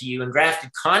natural to you, and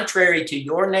grafted contrary to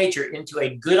your nature into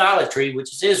a good olive tree,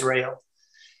 which is Israel,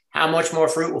 how much more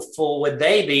fruitful would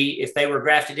they be if they were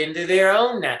grafted into their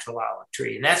own natural olive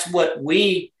tree? And that's what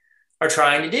we are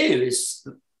trying to do, is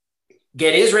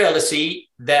get Israel to see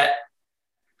that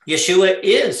Yeshua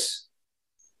is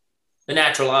the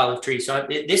natural olive tree. So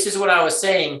this is what I was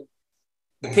saying.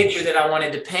 The picture that I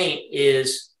wanted to paint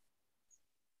is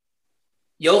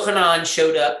Yochanan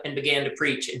showed up and began to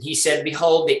preach. And he said,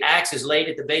 behold, the axe is laid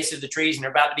at the base of the trees and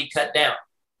they're about to be cut down.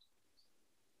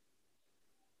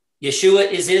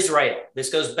 Yeshua is Israel.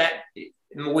 This goes back.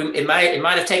 It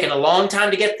might have taken a long time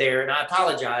to get there, and I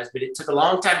apologize, but it took a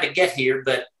long time to get here.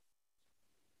 But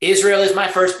Israel is my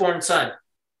firstborn son.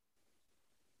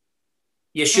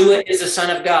 Yeshua is the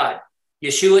Son of God.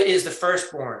 Yeshua is the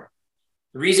firstborn.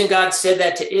 The reason God said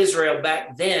that to Israel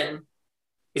back then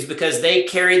is because they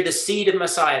carried the seed of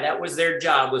Messiah. That was their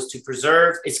job, was to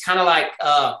preserve. It's kind of like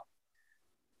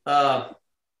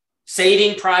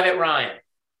Saving Private Ryan.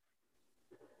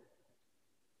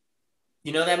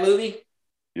 You know that movie?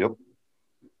 Yep.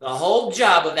 The whole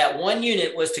job of that one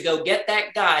unit was to go get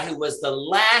that guy who was the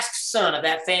last son of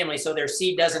that family so their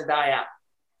seed doesn't die out.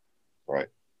 Right.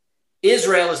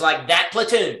 Israel is like that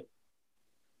platoon.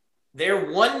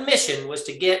 Their one mission was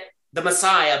to get the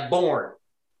Messiah born.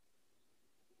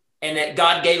 And that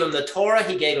God gave them the Torah,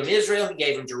 he gave them Israel, he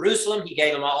gave them Jerusalem, he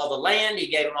gave them all the land, he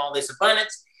gave them all this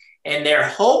abundance. And their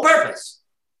whole purpose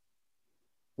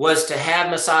was to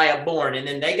have Messiah born. And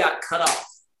then they got cut off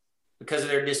because of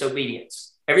their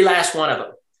disobedience. Every last one of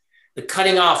them. The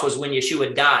cutting off was when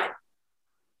Yeshua died.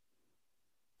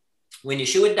 When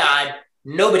Yeshua died,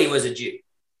 nobody was a Jew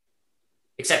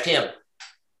except him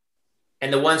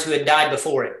and the ones who had died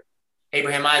before him.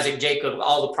 Abraham, Isaac, Jacob,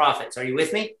 all the prophets. Are you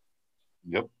with me?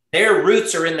 Yep. Their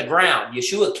roots are in the ground.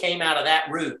 Yeshua came out of that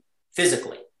root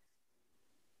physically.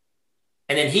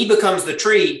 And then he becomes the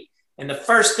tree. And the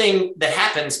first thing that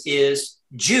happens is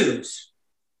Jews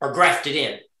are grafted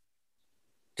in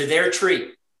to their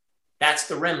tree. That's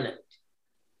the remnant.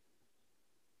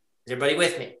 Is everybody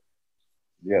with me?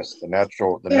 Yes, the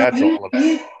natural.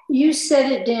 You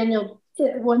said it, Daniel,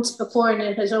 once before, and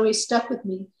it has always stuck with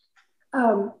me.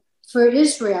 For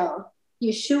Israel,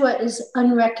 Yeshua is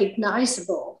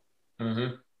unrecognizable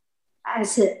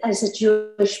as a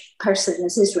Jewish person,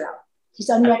 as Israel. He's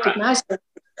unrecognizable.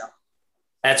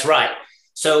 That's right.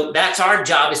 So that's our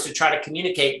job, is to try to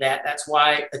communicate that. That's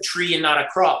why a tree and not a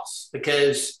cross,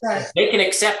 because they can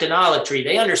accept an olive tree.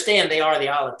 They understand they are the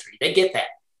olive tree. They get that.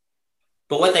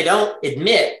 But what they don't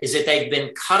admit is that they've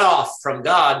been cut off from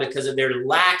God because of their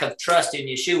lack of trust in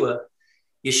Yeshua.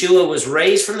 Yeshua was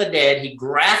raised from the dead. He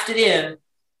grafted in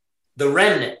the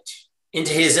remnant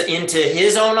into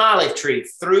his own olive tree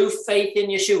through faith in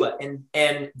Yeshua.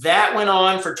 And that went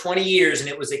on for 20 years, and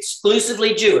it was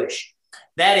exclusively Jewish.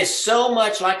 That is so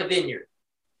much like a vineyard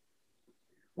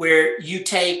where you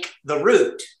take the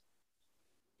root.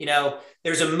 You know,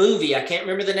 there's a movie, I can't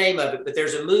remember the name of it, but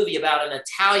there's a movie about an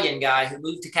Italian guy who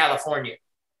moved to California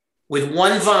with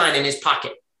one vine in his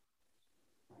pocket.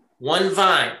 One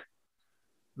vine,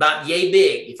 about yay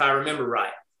big, if I remember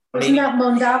right. Isn't that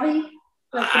Mondavi?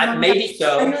 Maybe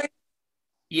so.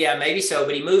 Yeah, maybe so.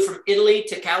 But he moved from Italy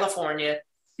to California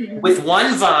with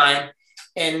one vine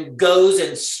and goes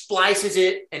and splices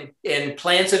it and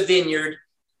plants a vineyard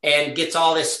and gets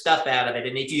all this stuff out of it.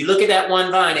 And if you look at that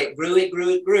one vine, it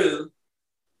grew.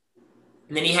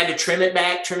 And then he had to trim it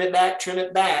back.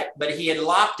 But he had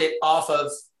lopped it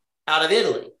out of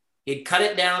Italy. He'd cut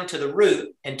it down to the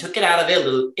root and took it out of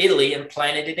Italy and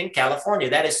planted it in California.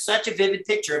 That is such a vivid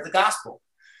picture of the gospel.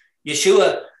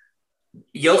 Yochanan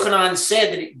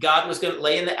said that God was going to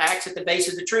lay in the axe at the base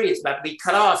of the tree. It's about to be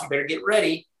cut off. You better get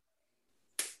ready.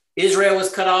 Israel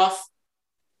was cut off.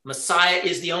 Messiah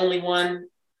is the only one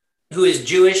who is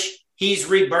Jewish. He's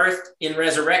rebirthed in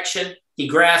resurrection. He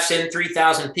grafts in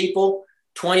 3,000 people.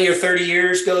 20 or 30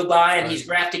 years go by and he's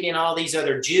grafting in all these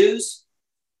other Jews.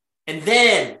 And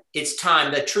then it's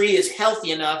time. The tree is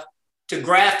healthy enough to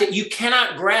graft it. You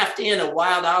cannot graft in a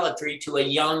wild olive tree to a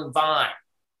young vine.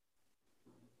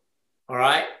 All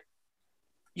right?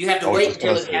 You have to wait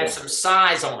until it has some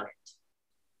size on it.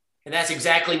 And that's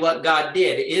exactly what God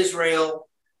did. Israel,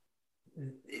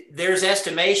 there's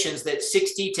estimations that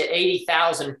 60 to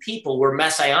 80,000 people were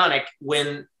messianic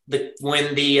when the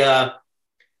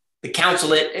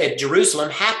council at Jerusalem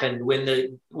happened, when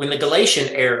the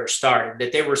Galatian era started,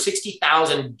 that there were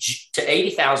 60,000 to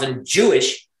 80,000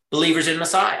 Jewish believers in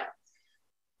Messiah.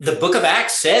 The book of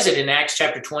Acts says it in Acts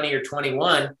chapter 20 or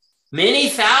 21. Many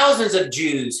thousands of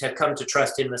Jews have come to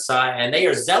trust in Messiah, and they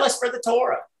are zealous for the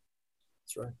Torah.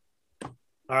 That's right.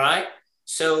 All right.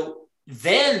 So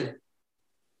then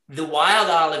the wild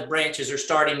olive branches are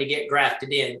starting to get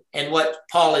grafted in. And what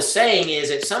Paul is saying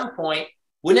is, at some point,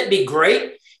 wouldn't it be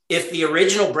great if the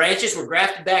original branches were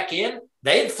grafted back in?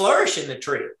 They'd flourish in the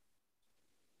tree.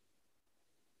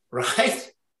 Right?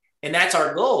 And that's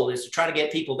our goal, is to try to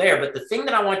get people there. But the thing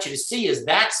that I want you to see is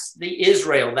that's the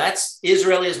Israel. That's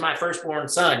Israel is my firstborn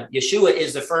son. Yeshua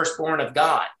is the firstborn of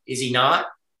God. Is he not?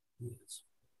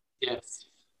 Yes.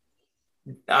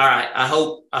 All right. I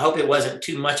hope it wasn't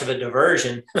too much of a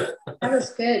diversion. That was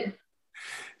good.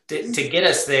 to get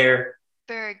us there.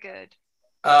 Very good.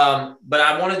 But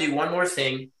I want to do one more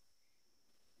thing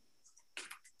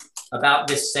about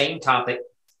this same topic.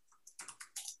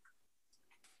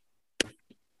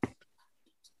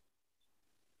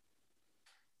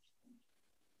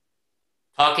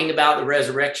 Talking about the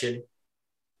resurrection.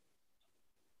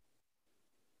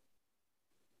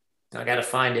 I got to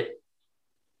find it.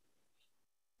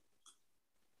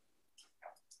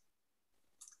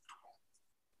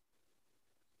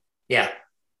 Yeah.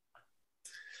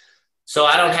 So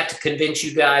I don't have to convince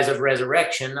you guys of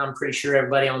resurrection. I'm pretty sure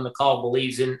everybody on the call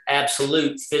believes in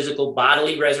absolute physical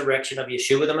bodily resurrection of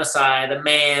Yeshua the Messiah, the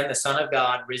man, the Son of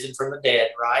God, risen from the dead,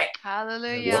 right?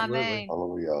 Hallelujah. Amen.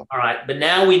 Hallelujah. All right. But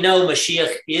now we know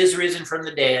Mashiach is risen from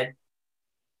the dead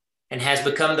and has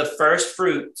become the first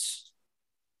fruits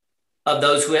of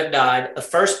those who have died. A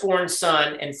firstborn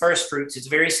son and first fruits is a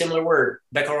very similar word.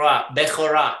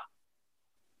 Bechorah.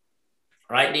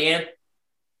 Right, Deanne?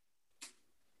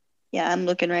 Yeah, I'm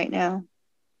looking right now.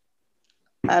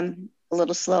 I'm a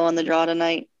little slow on the draw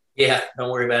tonight. Yeah,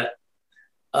 don't worry about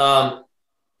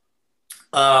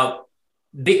it.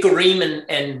 Bikurim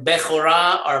and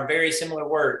Bechorah are very similar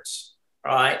words,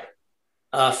 all right?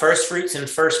 First fruits and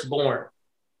firstborn,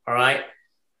 all right?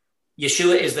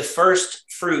 Yeshua is the first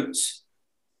fruits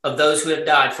of those who have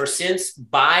died. For since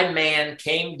by man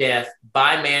came death,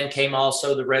 by man came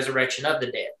also the resurrection of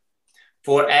the dead.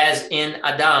 For as in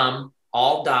Adam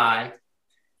all die,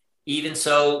 even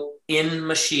so in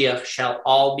Mashiach shall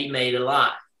all be made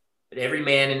alive. But every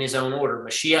man in his own order.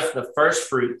 Mashiach the first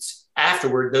fruits,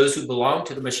 afterward those who belong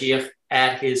to the Mashiach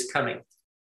at his coming.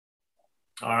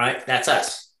 All right, that's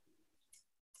us.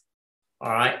 All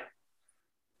right.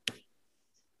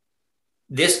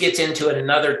 This gets into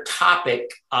another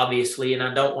topic, obviously, and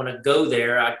I don't want to go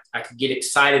there. I could get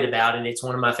excited about it. It's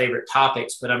one of my favorite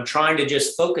topics, but I'm trying to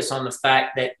just focus on the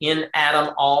fact that in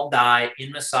Adam, all die.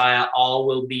 In Messiah, all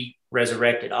will be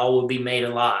resurrected. All will be made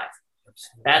alive.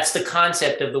 That's the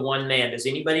concept of the one man. Does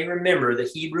anybody remember the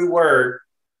Hebrew word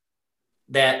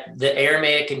that the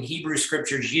Aramaic and Hebrew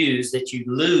scriptures use that you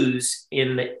lose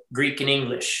in the Greek and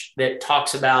English that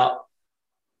talks about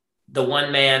the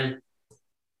one man,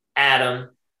 Adam,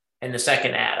 and the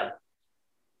second Adam?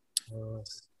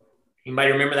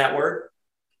 Anybody remember that word?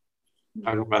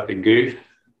 Talking about the goof.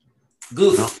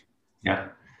 Goof. No. Yeah.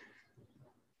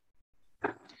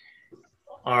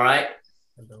 All right.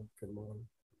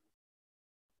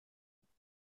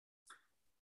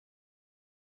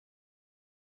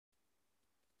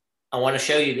 I want to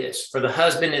show you this. For the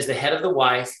husband is the head of the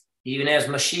wife, even as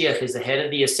Mashiach is the head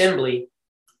of the assembly,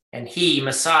 And he,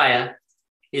 Messiah,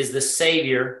 is the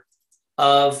savior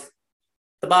of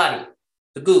the body,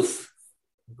 the goof.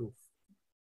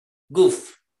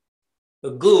 Goof.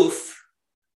 The goof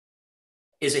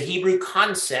is a Hebrew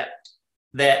concept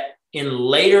that in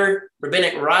later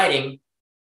rabbinic writing,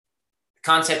 the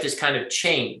concept is kind of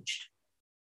changed.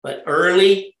 But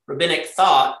early rabbinic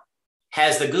thought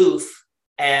has the goof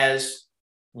as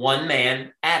one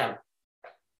man, Adam,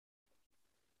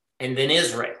 and then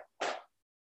Israel.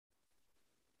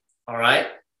 All right?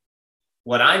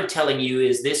 What I'm telling you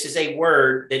is this is a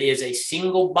word that is a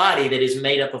single body that is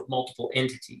made up of multiple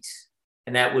entities.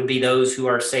 And that would be those who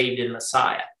are saved in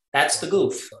Messiah. That's the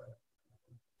goof.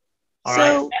 All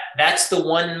right? That's the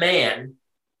one man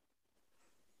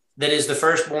that is the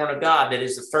firstborn of God, that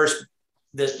is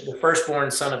the firstborn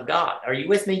son of God. Are you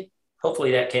with me?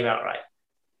 Hopefully that came out right.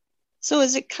 So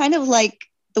is it kind of like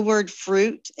the word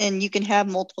fruit, and you can have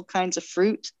multiple kinds of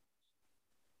fruit?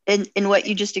 In what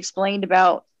you just explained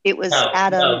about it was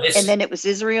Adam and then it was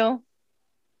Israel?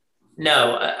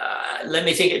 No, let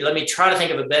me try to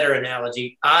think of a better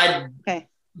analogy.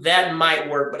 That might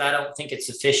work, but I don't think it's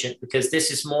sufficient because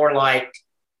this is more like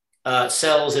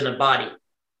cells in a body.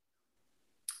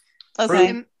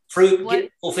 Okay.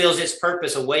 Fruit fulfills its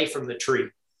purpose away from the tree.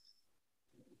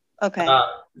 Okay.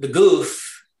 The goof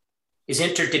is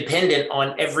interdependent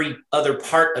on every other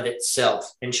part of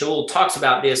itself. And Shaul talks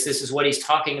about this. This is what he's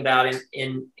talking about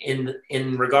in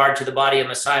regard to the body of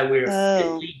Messiah. We're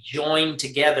fitly joined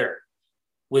together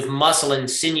with muscle and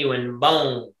sinew and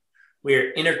bone.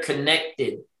 We're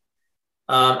interconnected.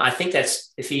 I think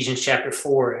that's Ephesians chapter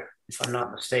 4, if I'm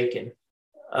not mistaken.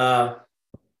 Let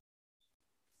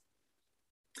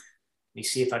me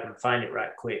see if I can find it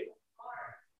right quick.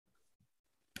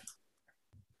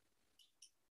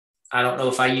 I don't know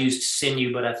if I used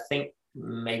sinew, but I think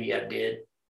maybe I did.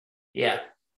 Yeah.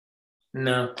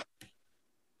 No.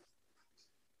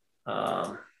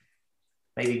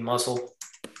 Maybe muscle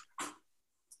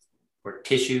or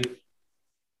tissue.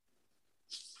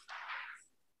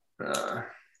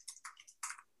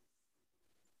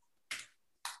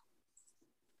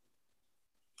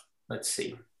 Let's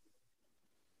see.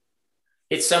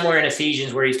 It's somewhere in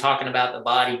Ephesians where he's talking about the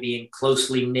body being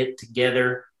closely knit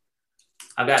together.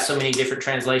 I've got so many different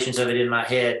translations of it in my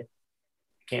head.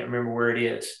 I can't remember where it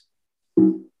is.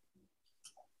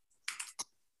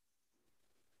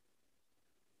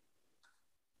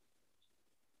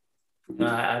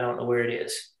 I don't know where it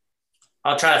is.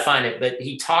 I'll try to find it, but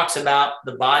he talks about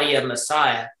the body of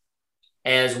Messiah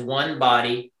as one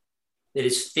body that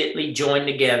is fitly joined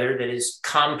together, that is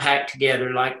compact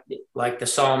together, like the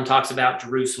Psalm talks about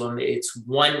Jerusalem. It's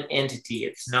one entity.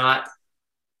 It's not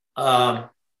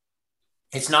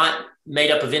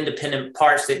made up of independent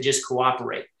parts that just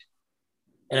cooperate.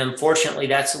 And unfortunately,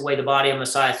 that's the way the body of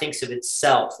Messiah thinks of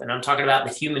itself. And I'm talking about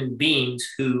the human beings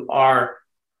who are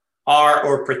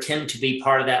or pretend to be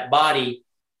part of that body.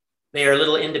 They are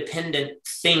little independent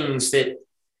things that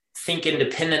think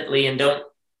independently and don't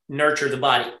nurture the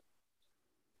body.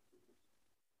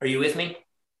 Are you with me?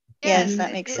 Yes,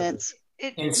 that makes sense.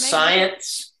 In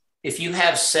science, if you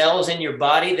have cells in your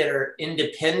body that are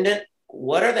independent,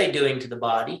 what are they doing to the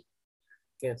body?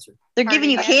 Cancer. They're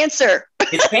giving you cancer.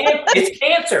 It's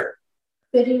cancer.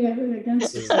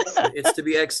 It's to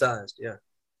be excised. Yeah.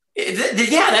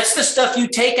 Yeah, that's the stuff you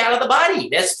take out of the body.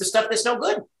 That's the stuff that's no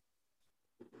good.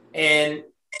 And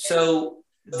so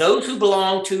those who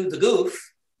belong to the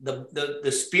goof,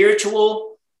 the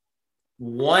spiritual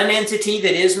one entity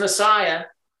that is Messiah,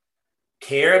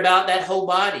 care about that whole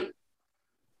body.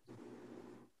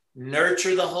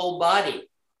 Nurture the whole body.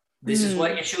 This is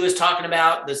what Yeshua is talking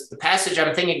about. The passage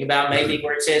I'm thinking about maybe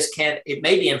where it says, it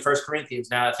may be in 1 Corinthians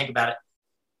now I think about it.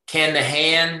 Can the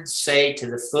hand say to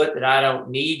the foot that I don't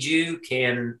need you?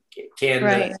 Can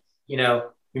right.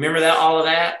 Remember that, all of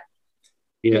that?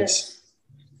 Yes.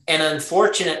 And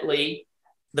unfortunately,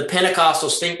 the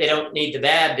Pentecostals think they don't need the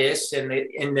Baptists and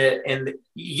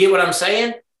you get what I'm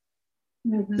saying?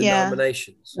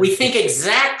 Denominations. We think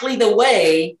exactly the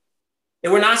way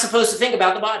that we're not supposed to think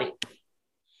about the body.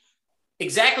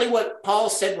 Exactly what Paul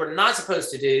said we're not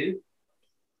supposed to do,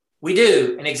 we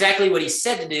do. And exactly what he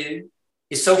said to do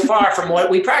is so far from what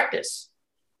we practice.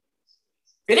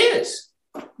 It is.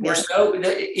 Yeah. We're so, and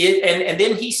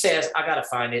then he says, I got to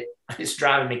find it. It's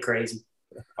driving me crazy.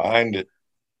 Find it.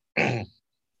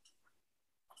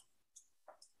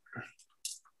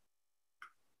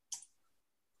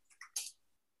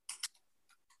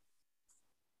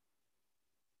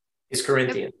 It's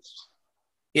Corinthians.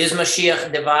 Is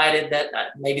Mashiach divided? That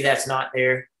maybe that's not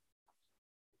there.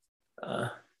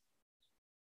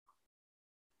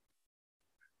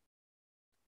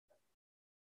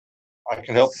 I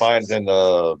can help find in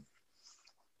the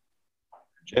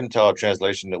Gentile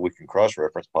translation that we can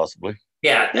cross-reference possibly.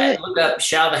 Yeah, look up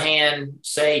shall the hand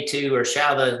say to, or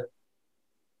shall the,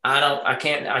 I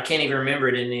can't even remember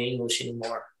it in the English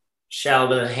anymore. Shall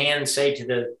the hand say to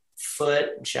the foot,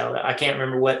 I can't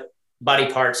remember what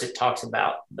body parts it talks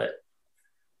about, but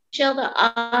shall the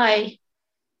eye.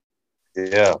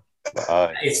 Yeah, the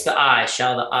eye. It's the eye,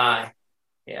 shall the eye.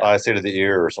 Yeah. I say to the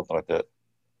ear or something like that.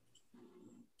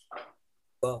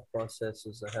 Thought process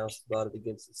is a house divided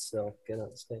against itself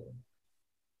cannot stand.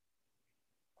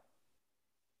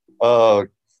 1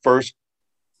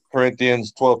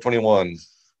 Corinthians 12:21.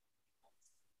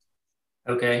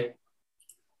 Okay.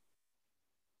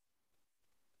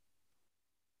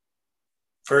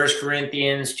 1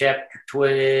 Corinthians chapter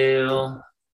 12.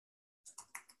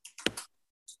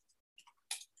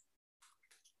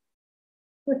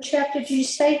 What chapter did you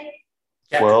say?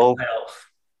 Chapter 12.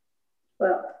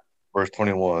 12. Verse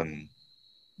 21.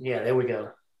 Yeah, there we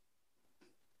go.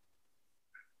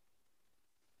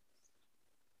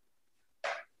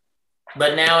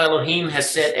 But now Elohim has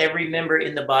set every member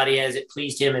in the body as it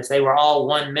pleased him. If they were all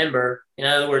one member, in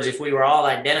other words, if we were all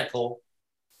identical,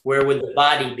 where would the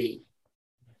body be?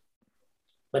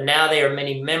 But now they are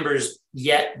many members,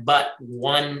 yet but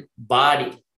one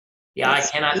body. Yeah, I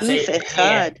cannot say to the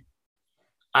hand,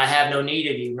 I have no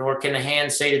need of you, nor can the hand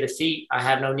say to the feet, I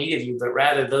have no need of you, but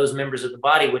rather those members of the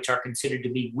body which are considered to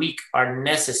be weak are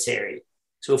necessary.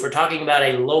 So if we're talking about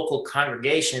a local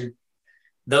congregation,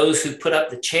 those who put up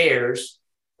the chairs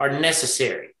are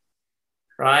necessary,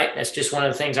 right? That's just one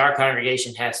of the things our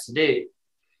congregation has to do.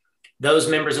 Those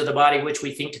members of the body which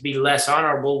we think to be less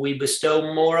honorable, we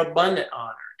bestow more abundant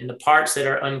honor. And the parts that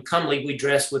are uncomely, we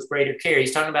dress with greater care.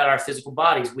 He's talking about our physical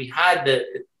bodies. We hide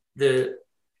the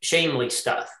shamely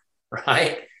stuff,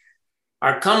 right?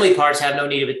 Our comely parts have no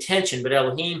need of attention, but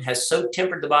Elohim has so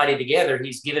tempered the body together,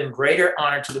 he's given greater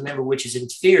honor to the member which is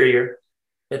inferior,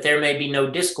 that there may be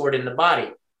no discord in the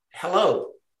body.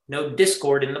 Hello, no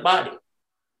discord in the body.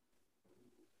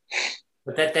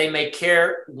 But that they may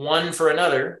care one for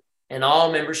another, and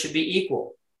all members should be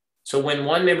equal. So when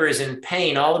one member is in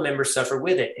pain, all the members suffer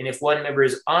with it. And if one member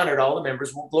is honored, all the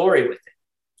members will glory with it.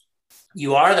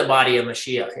 You are the body of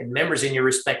Mashiach and members in your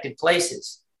respective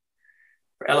places.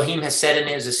 For Elohim has said in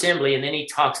his assembly, and then he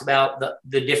talks about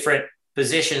the different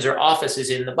positions or offices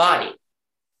in the body.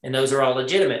 And those are all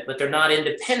legitimate, but they're not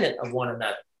independent of one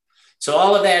another. So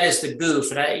all of that is the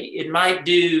goof. And it might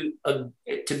be a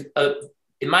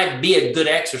good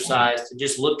exercise to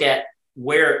just look at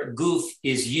where goof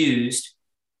is used.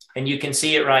 And you can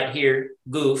see it right here,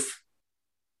 goof,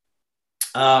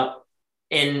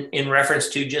 in reference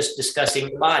to just discussing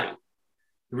the body.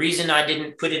 The reason I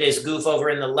didn't put it as goof over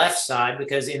in the left side,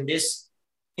 because in this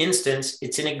instance,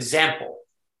 it's an example.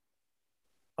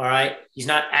 All right. He's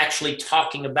not actually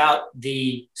talking about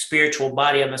the spiritual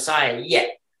body of Messiah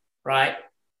yet, right?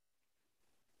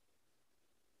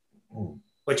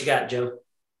 What you got, Joe?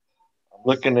 I'm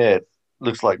looking at,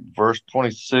 looks like verse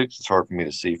 26. It's hard for me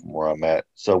to see from where I'm at.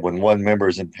 So when one member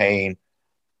is in pain,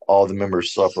 all the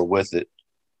members suffer with it.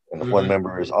 And if one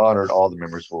member is honored, all the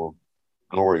members will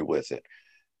glory with it.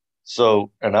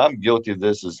 So, and I'm guilty of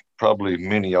this, as probably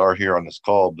many are here on this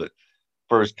call, but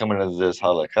first coming into this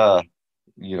halakha,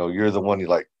 you know, you're the one you're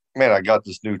like, man, I got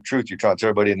this new truth you're trying to tell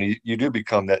everybody, and you do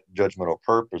become that judgmental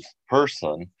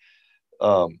person.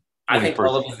 I think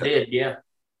all of us did, yeah.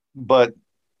 But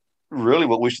really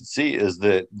what we should see is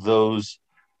that those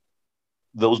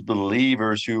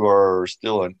believers who are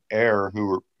still in error,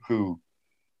 who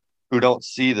don't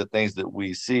see the things that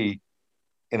we see,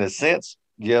 in a sense,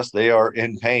 yes, they are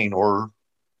in pain, or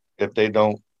if they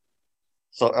don't,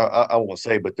 so I won't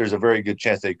say, but there's a very good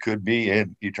chance they could be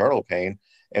in eternal pain,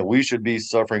 and we should be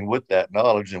suffering with that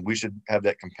knowledge, and we should have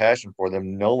that compassion for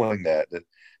them, knowing that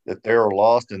they're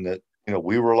lost, and that, you know,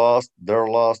 we were lost, they're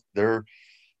lost, they're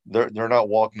not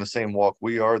walking the same walk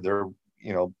we are. They're,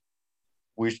 you know,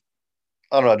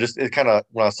 I don't know, just it kind of,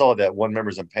 when I saw that one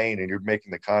member's in pain, and you're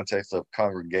making the context of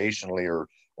congregationally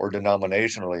or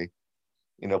denominationally,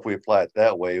 you know, if we apply it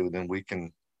that way, then we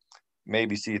can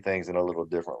maybe see things in a little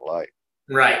different light.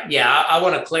 Right. Yeah. I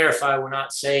want to clarify. We're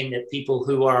not saying that people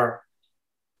who are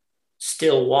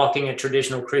still walking a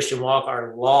traditional Christian walk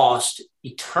are lost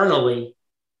eternally.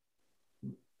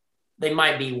 They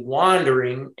might be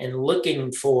wandering and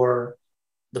looking for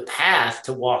the path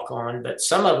to walk on, but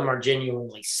some of them are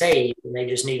genuinely saved and they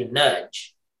just need a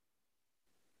nudge.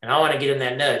 And I want to get them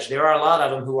that nudge. There are a lot of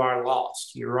them who are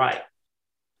lost. You're right.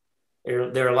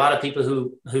 There are a lot of people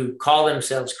who call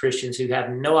themselves Christians who have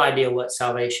no idea what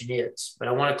salvation is. But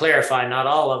I want to clarify, not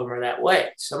all of them are that way.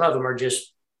 Some of them are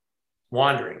just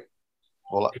wandering.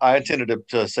 Well, I intended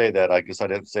to say that. I guess I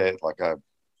didn't say it like I.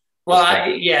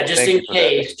 Well, just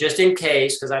in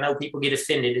case, because I know people get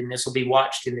offended and this will be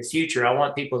watched in the future. I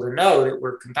want people to know that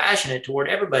we're compassionate toward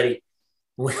everybody.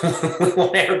 We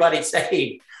want everybody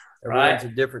saved. Everyone's right?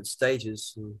 in different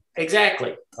stages.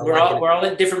 Exactly. We're all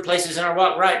in different places in our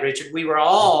walk. Right, Richard? We were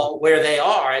all where they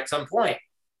are at some point.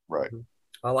 Right.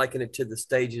 I liken it to the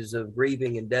stages of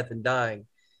grieving and death and dying.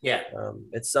 Yeah.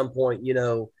 At some point,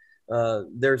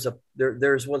 there's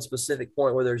one specific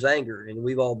point where there's anger, and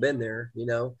we've all been there,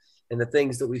 and the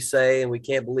things that we say, and we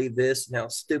can't believe this, and how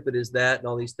stupid is that, and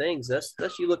all these things.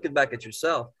 That's you looking back at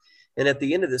yourself. And at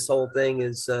the end of this whole thing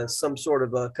is some sort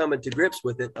of coming to grips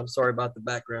with it. I'm sorry about the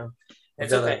background.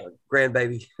 It's okay. A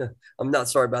grandbaby. I'm not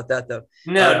sorry about that though.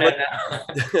 No.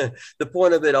 The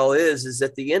point of it all is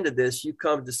at the end of this, you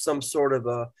come to some sort of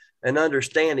an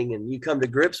understanding, and you come to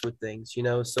grips with things,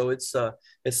 so it's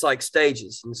like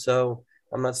stages. And so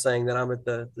I'm not saying that I'm at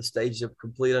the stage of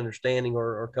complete understanding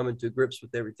or coming to grips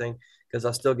with everything, because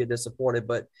I still get disappointed.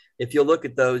 But if you look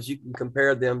at those, you can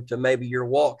compare them to maybe your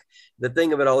walk. The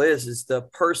thing of it all is the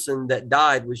person that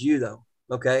died was you, though.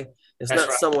 Okay. It's That's not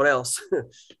right. Someone else.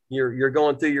 You're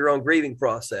going through your own grieving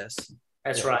process.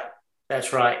 That's right.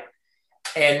 That's right.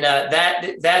 And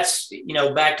that's,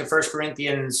 back to 1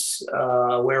 Corinthians,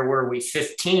 where were we?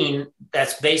 15.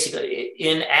 That's basically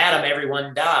in Adam,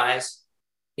 everyone dies.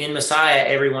 In Messiah,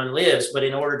 everyone lives. But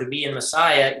in order to be in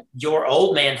Messiah, your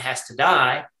old man has to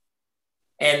die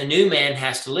and the new man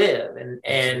has to live.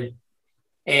 And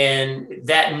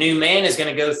that new man is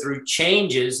going to go through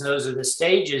changes. And those are the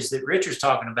stages that Richard's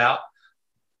talking about.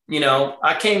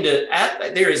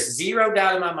 There is zero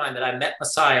doubt in my mind that I met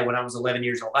Messiah when I was 11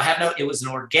 years old. It was an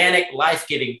organic,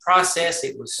 life-giving process.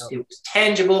 It was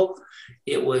tangible.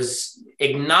 It was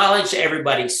acknowledged.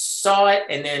 Everybody saw it.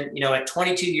 And then, at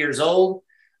 22 years old,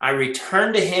 I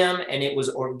returned to him, and it was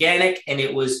organic, and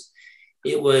it was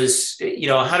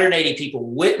 180 people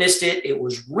witnessed it. It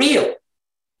was real.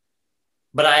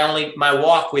 But my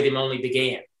walk with him only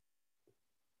began,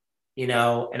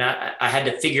 and I had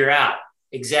to figure out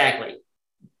exactly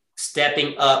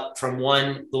stepping up from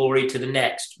one glory to the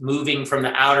next, moving from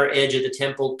the outer edge of the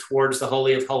temple towards the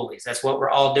Holy of Holies. That's what we're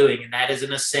all doing. And that is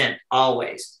an ascent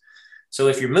always. So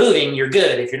if you're moving, you're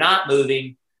good. If you're not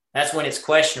moving, that's when it's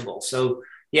questionable. So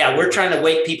yeah, we're trying to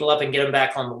wake people up and get them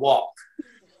back on the walk.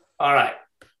 All right.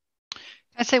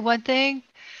 I say one thing.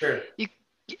 Sure.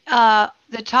 The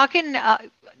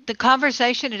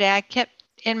conversation today, I kept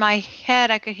in my head,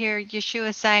 I could hear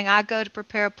Yeshua saying, I go to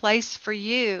prepare a place for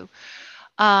you,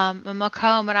 a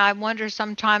makom. And I wonder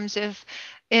sometimes if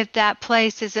that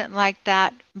place isn't like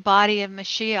that body of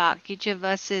Mashiach. Each of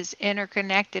us is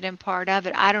interconnected and part of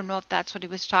it. I don't know if that's what he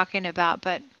was talking about,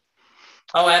 but.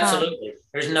 Oh, absolutely.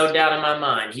 There's no doubt in my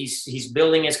mind. He's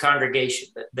building his congregation.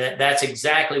 That's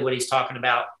exactly what he's talking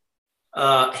about.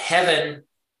 Heaven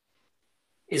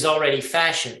is already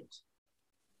fashioned.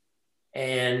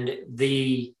 And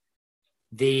the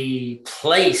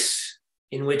place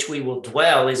in which we will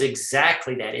dwell is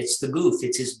exactly that. It's the goof.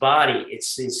 It's his body.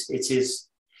 It's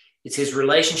his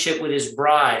relationship with his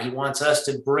bride. He wants us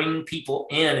to bring people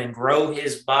in and grow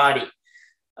his body.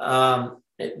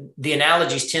 The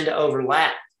analogies tend to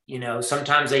overlap.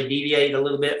 Sometimes they deviate a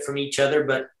little bit from each other,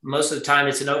 but most of the time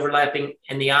it's an overlapping.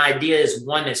 And the idea is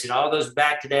oneness. It all goes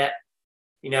back to that,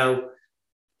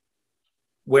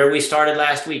 where we started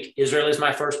last week. Israel is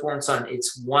my firstborn son.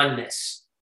 It's oneness.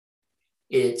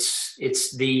 It's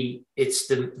the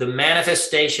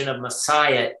manifestation of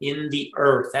Messiah in the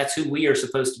earth. That's who we are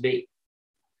supposed to be.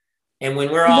 And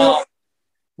we've all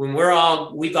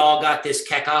got this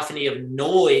cacophony of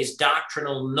noise,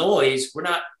 doctrinal noise.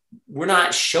 We're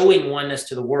not showing oneness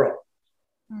to the world.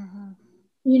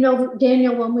 Mm-hmm.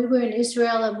 Daniel, when we were in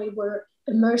Israel and we were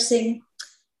immersing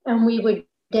and we were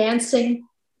dancing,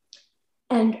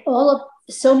 and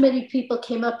so many people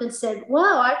came up and said,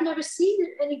 wow, I've never seen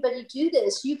anybody do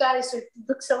this. You guys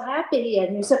look so happy.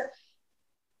 And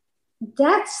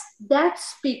that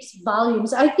speaks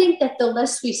volumes. I think that the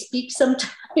less we speak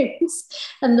sometimes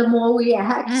and the more we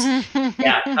act.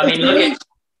 Yeah, I mean,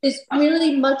 it's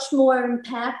really much more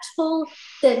impactful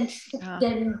than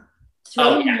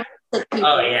throwing words at people.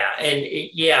 Oh yeah.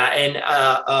 And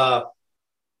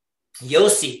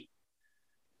Yossi,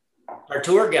 our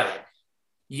tour guide,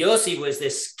 Yossi was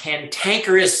this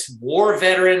cantankerous war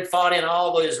veteran, fought in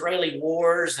all the Israeli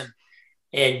wars,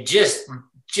 and just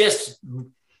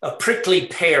a prickly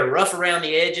pear, rough around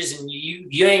the edges, and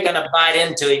you ain't gonna bite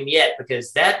into him yet,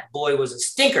 because that boy was a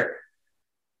stinker.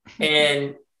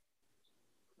 And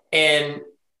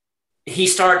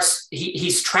he's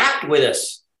trapped with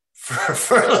us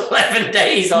for 11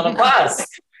 days on a bus.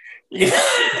 You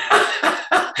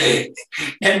know?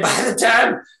 And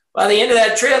by the end of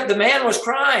that trip, the man was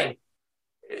crying.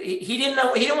 He didn't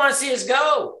know, he didn't want to see us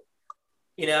go,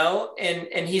 you know,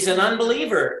 and he's an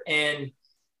unbeliever. And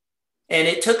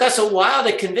it took us a while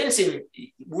to convince him,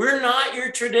 we're not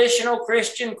your traditional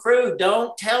Christian crew.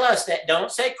 Don't tell us that. Don't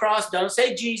say cross. Don't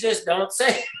say Jesus. Don't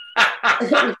say.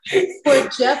 Poor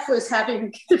Jeff was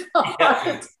having a heart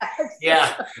attack.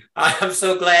 Yeah, I'm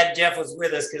so glad Jeff was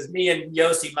with us, because me and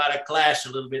Yossi might have clashed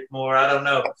a little bit more. I don't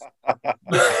know.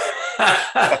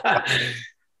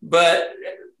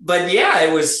 But yeah,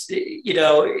 it was, you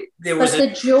know, there was the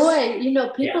joy, you know,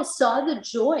 people saw the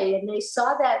joy, and they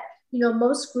saw that, you know,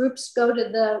 most groups go to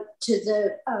the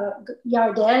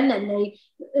Yarden and they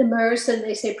immerse and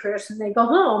they say prayers and they go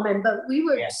home. But we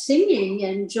were singing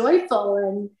and joyful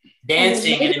and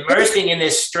dancing and immersing in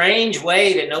this strange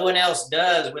way that no one else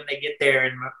does when they get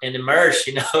there and immerse,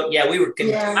 you know. Yeah, we were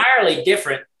entirely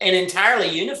different and entirely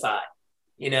unified,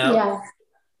 you know.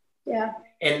 Yeah.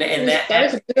 And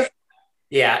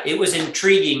it was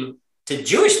intriguing to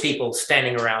Jewish people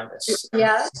standing around us,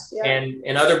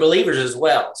 and other believers as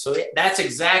well. So that's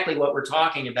exactly what we're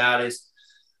talking about. Is,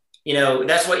 you know,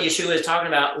 that's what Yeshua is talking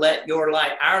about. Let your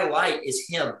light. Our light is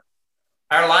Him.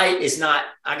 Our light is not,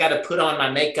 I got to put on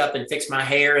my makeup and fix my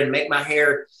hair and make my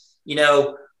hair, you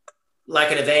know,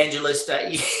 like an evangelist.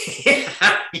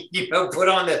 You know, put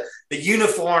on the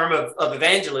uniform of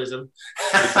evangelism.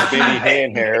 It's a baby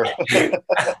hand hair.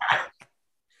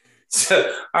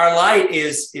 So our light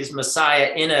is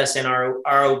Messiah in us, and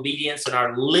our obedience and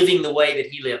our living the way that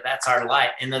He lived. That's our light.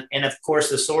 And of course,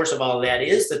 the source of all of that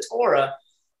is the Torah,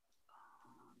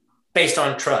 based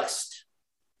on trust,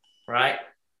 right?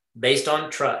 Based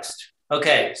on trust.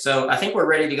 Okay, so I think we're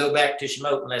ready to go back to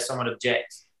Shemot unless someone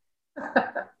objects.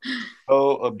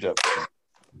 Oh, objection.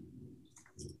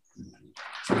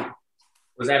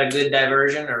 Was that a good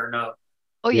diversion or no?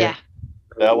 Oh, yeah.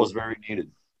 That was very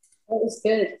needed. That was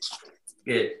good.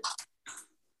 Good.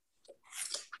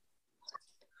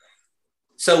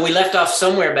 So we left off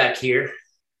somewhere back here.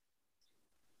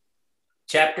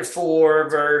 Chapter 4,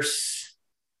 verse.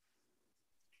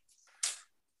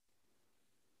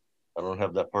 I don't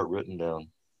have that part written down.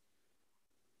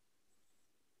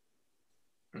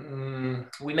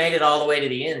 We made it all the way to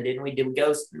the end, didn't we? Did we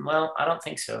go? Well, I don't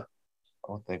think so. I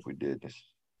don't think we did.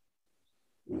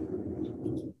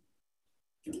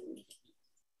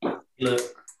 Look.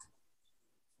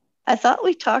 I thought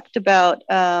we talked about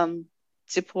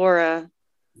Zipporah.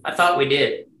 I thought we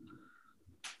did.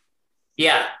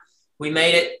 Yeah, we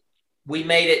made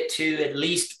it to at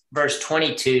least verse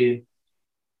 22.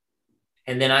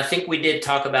 And then I think we did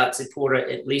talk about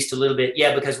Zipporah at least a little bit.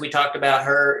 Yeah, because we talked about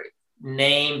her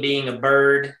name being a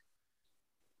bird,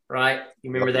 right?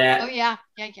 You remember that? Oh, yeah.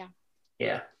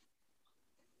 Yeah.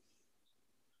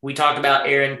 We talked about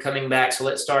Aaron coming back. So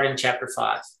let's start in chapter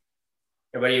 5.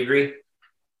 Everybody agree?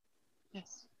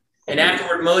 Yes. And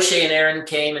afterward, Moshe and Aaron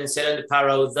came and said unto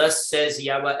Pharaoh, thus says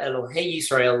Yahweh Elohei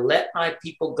Yisrael, let my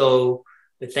people go,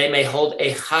 that they may hold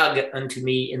a chag unto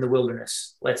me in the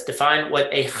wilderness. Let's define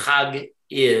what a chag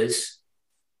is.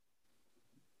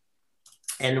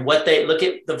 And what look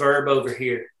at the verb over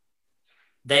here.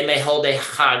 They may hold a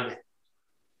chag.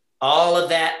 All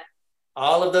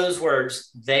of those words,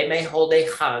 they may hold a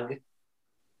chag,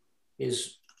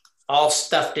 is all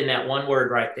stuffed in that one word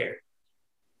right there.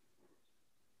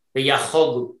 The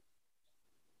Yahogu.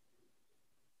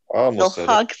 They'll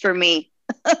hug for me.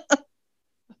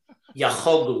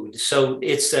 Yahogu. So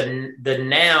it's the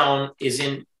noun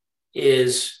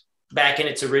is back in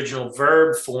its original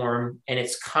verb form, and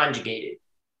it's conjugated.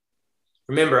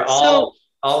 Remember, all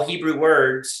Hebrew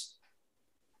words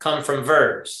come from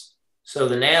verbs. So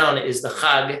the noun is the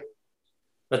chag,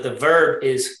 but the verb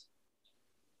is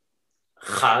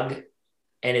chag,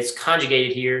 and it's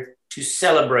conjugated here to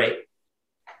celebrate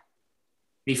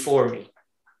before me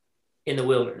in the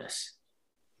wilderness.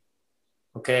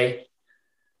 Okay?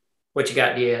 What you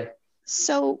got, Deanne?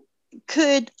 So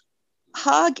could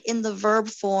hag in the verb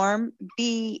form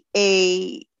be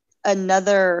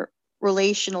another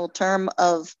relational term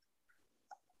of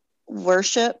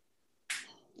worship?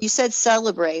 You said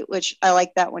celebrate, which I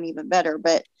like that one even better,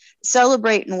 but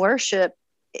celebrate and worship,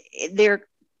 they're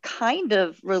kind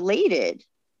of related.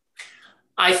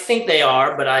 I think they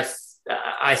are, but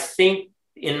I think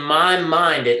in my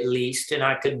mind at least, and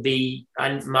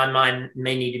my mind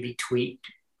may need to be tweaked,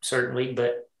 certainly,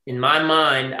 but in my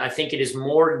mind, I think it is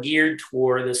more geared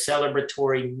toward the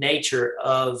celebratory nature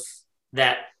of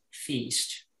that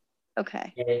feast.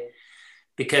 Okay.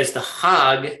 Because the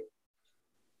Hag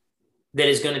that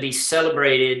is going to be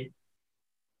celebrated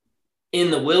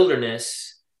in the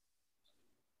wilderness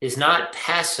is not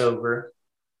Passover,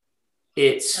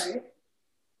 it's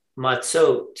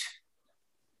matzot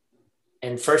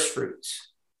and first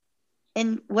fruits.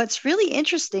 And what's really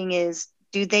interesting is,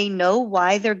 do they know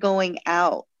why they're going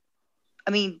out?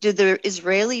 I mean, do the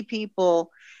Israeli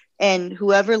people and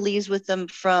whoever leaves with them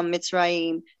from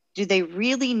Mitzrayim, do they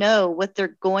really know what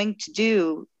they're going to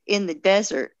do in the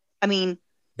desert? I mean,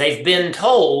 they've been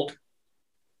told,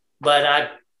 but I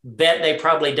bet they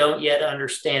probably don't yet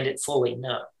understand it fully.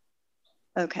 No.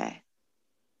 Okay.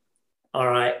 All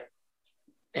right.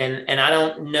 And I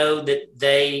don't know that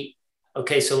they,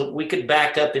 okay, so we could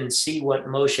back up and see what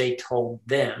Moshe told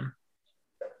them.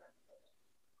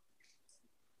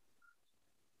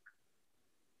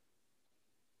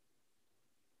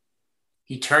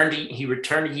 He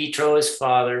returned to Yitro, his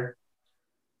father.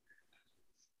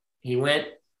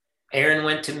 Aaron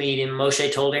went to meet him.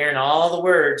 Moshe told Aaron all the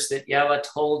words that Yahweh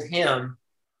told him.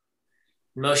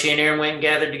 Moshe and Aaron went and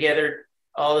gathered together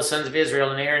all the sons of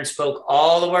Israel, and Aaron spoke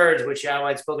all the words which Yahweh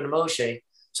had spoken to Moshe.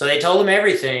 So they told him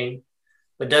everything,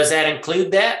 but does that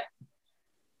include that?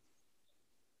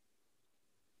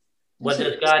 What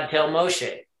does God tell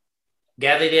Moshe?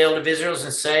 Gather the elders of Israel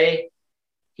and say,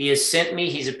 he has sent me,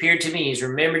 he's appeared to me, he's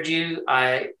remembered you,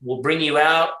 I will bring you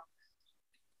out.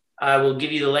 I will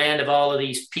give you the land of all of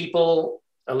these people,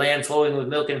 a land flowing with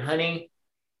milk and honey.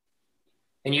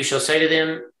 And you shall say to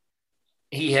them,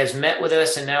 he has met with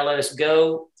us, and now let us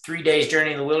go 3 days'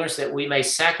 journey in the wilderness that we may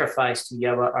sacrifice to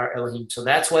Yahweh our Elohim. So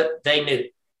that's what they knew.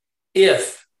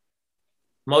 If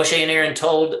Moshe and Aaron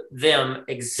told them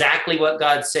exactly what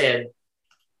God said,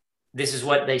 this is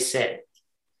what they said.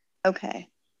 Okay.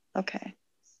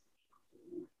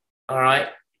 All right.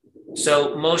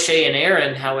 So Moshe and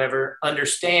Aaron, however,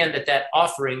 understand that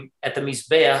offering at the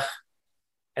Mizbeach,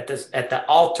 at the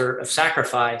altar of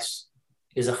sacrifice,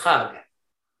 is a chag.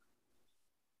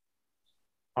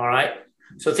 All right.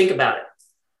 So think about it.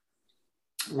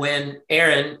 When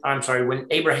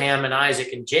Abraham and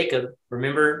Isaac and Jacob,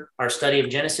 remember our study of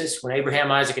Genesis, when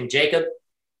Abraham, Isaac, and Jacob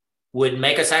would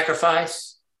make a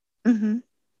sacrifice, didn't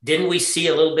we see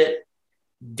a little bit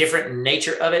different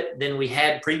nature of it than we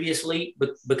had previously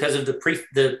because of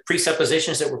the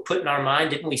presuppositions that were put in our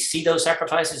mind? Didn't we see those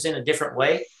sacrifices in a different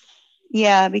way?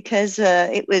 Yeah, because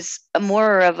it was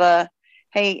more of a,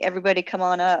 hey, everybody come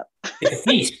on up. It's a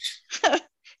feast.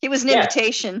 It was an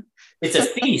invitation. It's a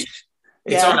feast.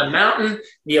 It's on a mountain.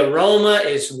 The aroma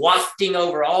is wafting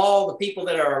over all the people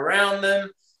that are around them.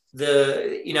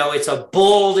 It's a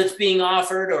bull that's being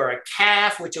offered, or a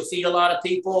calf, which will feed a lot of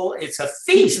people. It's a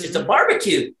feast. It's a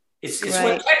barbecue. It's right.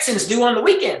 What Texans do on the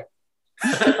weekend.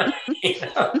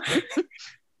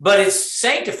 But it's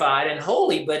sanctified and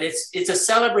holy, but it's a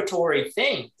celebratory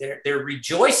thing. They're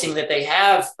rejoicing that they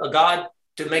have a God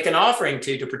to make an offering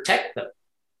to protect them.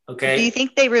 Okay. Do you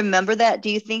think they remember that? Do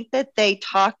you think that they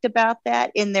talked about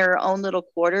that in their own little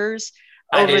quarters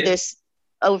over this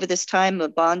time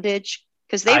of bondage?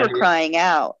 Because they were crying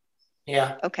out.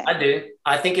 Yeah. Okay. I do.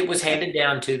 I think it was handed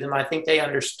down to them. I think they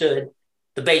understood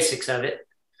the basics of it.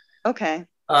 Okay.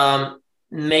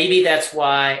 Maybe that's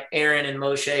why Aaron and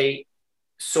Moshe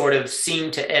sort of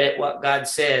seem to edit what God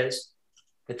says,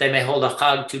 that they may hold a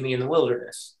chag to me in the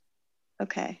wilderness.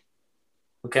 Okay.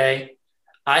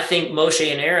 I think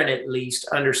Moshe and Aaron at least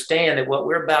understand that what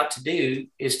we're about to do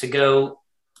is to go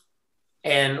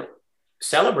and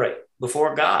celebrate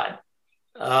before God.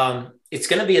 It's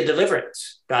going to be a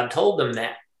deliverance. God told them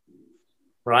that,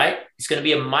 right? It's going to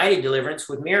be a mighty deliverance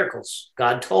with miracles.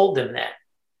 God told them that.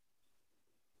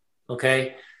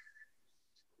 Okay.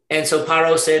 And so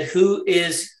Paro said, who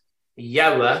is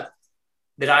Yahweh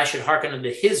that I should hearken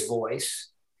unto his voice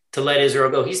to let Israel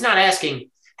go? He's not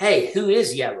asking, hey, who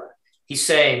is Yahweh? He's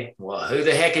saying, well, who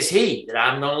the heck is he that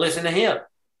I'm going to listen to him?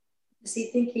 Does he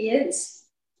think he is?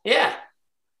 Yeah.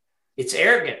 It's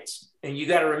arrogance. And you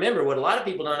got to remember, what a lot of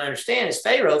people don't understand is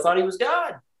Pharaoh thought he was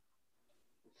God.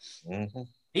 Mm-hmm.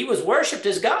 He was worshipped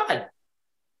as God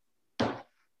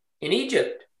in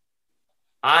Egypt.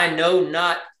 I know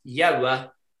not Yahweh,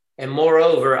 and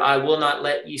moreover, I will not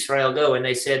let Israel go. And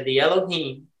they said, the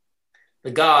Elohim, the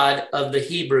God of the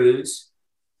Hebrews,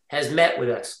 has met with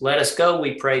us. Let us go,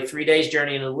 we pray, 3 days'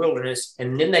 journey in the wilderness.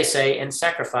 And then they say, and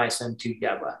sacrifice unto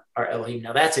Yahweh, our Elohim.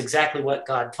 Now that's exactly what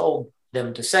God told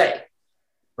them to say,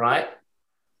 right?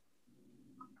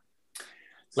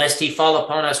 Lest he fall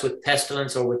upon us with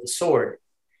pestilence or with the sword.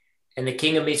 And the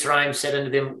king of Mitzrayim said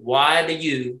unto them, why do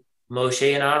you,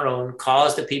 Moshe and Aaron,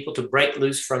 cause the people to break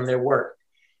loose from their work?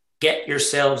 Get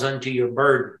yourselves unto your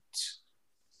burdens.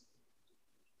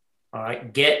 All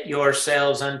right. Get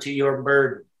yourselves unto your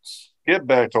burdens. Get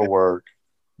back to work.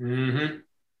 Mm-hmm.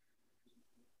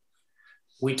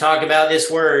 We talked about this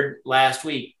word last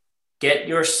week. Get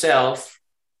yourself.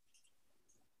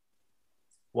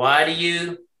 Why do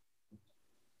you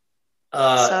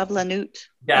Sablanut.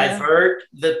 divert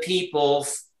the people,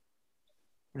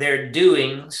 their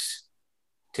doings,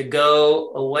 to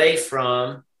go away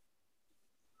from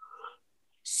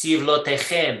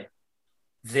sivlotechem,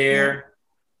 their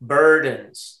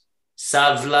burdens,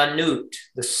 savlanut,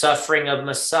 the suffering of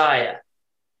Messiah,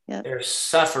 their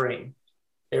suffering,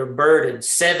 their burden.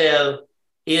 Sevel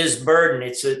is burden.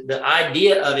 It's the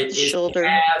idea of it is shoulder. To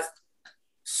have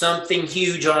something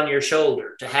huge on your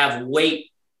shoulder, to have weight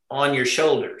on your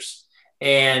shoulders.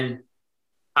 And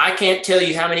I can't tell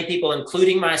you how many people,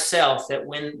 including myself, that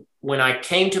when I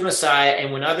came to Messiah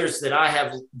and when others that I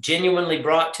have genuinely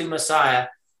brought to Messiah,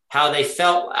 how they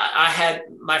felt. I had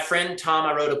my friend Tom,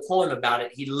 I wrote a poem about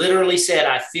it. He literally said,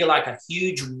 I feel like a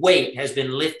huge weight has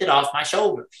been lifted off my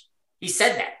shoulders. He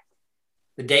said that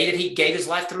the day that he gave his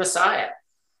life to Messiah.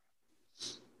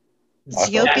 His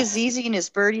yoke is easy and his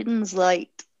burden's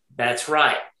light. That's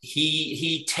right.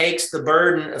 He takes the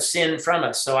burden of sin from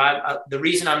us. So the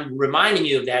reason I'm reminding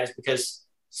you of that is because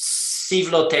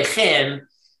sivlotechem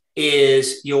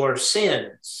is your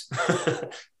sins,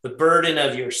 the burden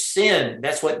of your sin.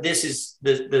 That's what this is.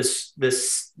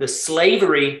 The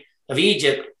slavery of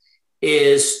Egypt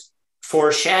is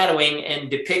foreshadowing and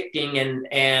depicting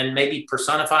and maybe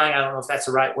personifying, I don't know if that's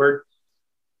the right word,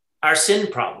 our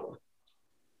sin problem.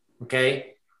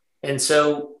 Okay. And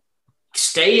so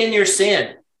stay in your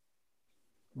sin.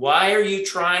 Why are you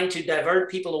trying to divert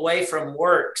people away from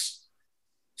works?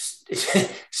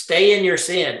 Stay in your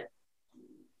sin.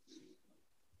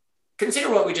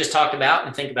 Consider what we just talked about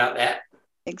and think about that.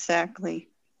 Exactly.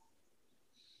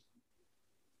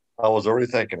 I was already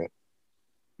thinking it.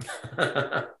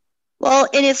 Well,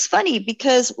 and it's funny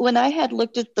because when I had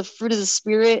looked at the fruit of the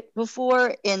Spirit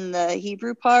before in the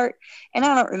Hebrew part, and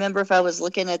I don't remember if I was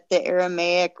looking at the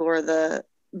Aramaic or the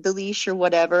Delish or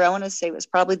whatever. I want to say it was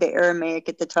probably the Aramaic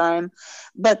at the time.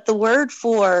 But the word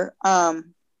for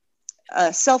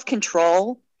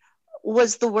self-control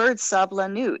was the word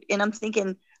sablanut. And I'm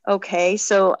thinking, okay,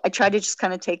 so I tried to just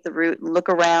kind of take the root and look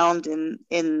around in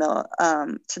the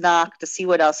Tanakh to see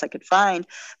what else I could find.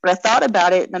 But I thought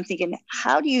about it and I'm thinking,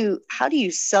 how do you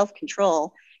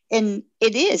self-control? And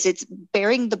it's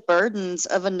bearing the burdens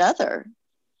of another.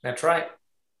 That's right.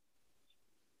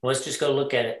 Let's just go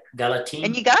look at it. Galatim.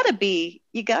 And you gotta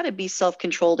be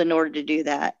self-controlled in order to do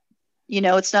that. You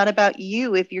know, it's not about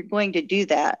you if you're going to do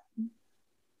that.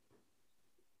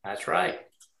 That's right.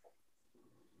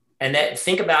 And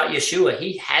think about Yeshua.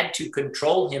 He had to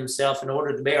control himself in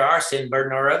order to bear our sin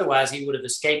burden, or otherwise he would have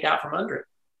escaped out from under it.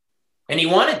 And he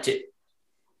wanted to.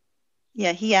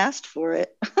 Yeah, he asked for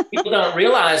it. People don't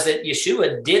realize that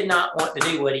Yeshua did not want to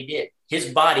do what he did.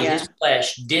 His body, his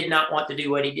flesh did not want to do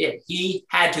what he did. He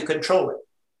had to control it.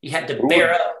 He had to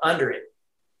bear up under it.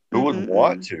 Who wouldn't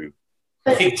want to?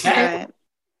 Exactly.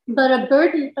 But a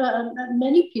burden,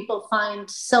 many people find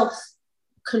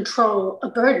self-control a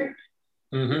burden.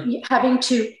 Mm-hmm.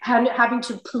 Having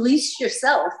to police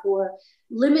yourself or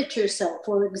limit yourself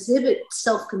or exhibit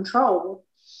self-control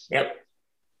can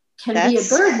be a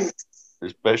burden.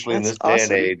 Especially in this day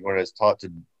and age when it's taught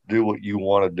to do what you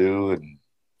want to do. And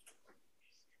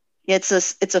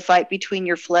it's a fight between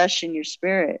your flesh and your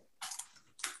spirit.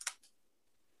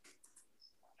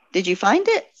 Did you find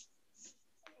it?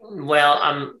 Well,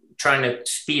 I'm trying to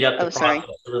speed up the process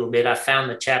a little bit. I found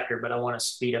the chapter, but I want to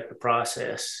speed up the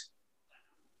process.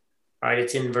 All right,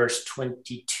 it's in verse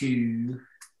 22.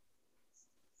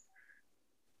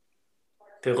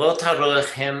 Pirot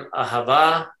haruach hem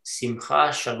ahava,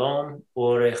 simcha, shalom,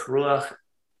 orech ruach.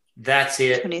 That's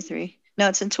it. 23. No,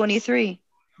 it's in 23.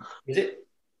 Is it?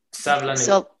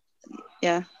 Savlanut.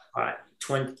 Yeah. All right,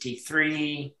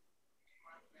 23.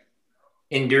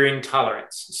 Enduring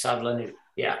tolerance, savlanut.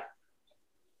 Yeah.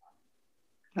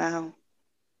 Wow.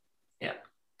 Yeah.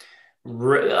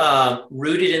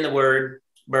 Rooted in the word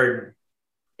burden.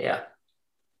 Yeah.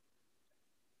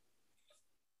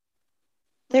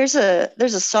 There's a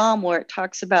psalm where it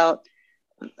talks about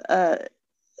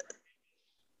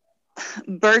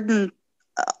burden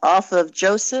off of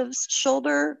Joseph's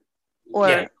shoulder,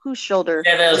 or whose shoulder?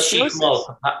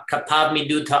 Shemot.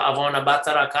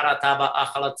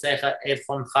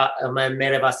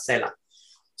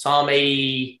 Psalm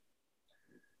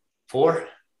 84.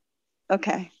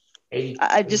 Okay. 80.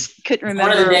 I just couldn't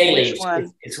remember one of the dailies. Which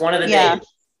one. It's one of the days.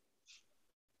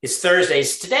 It's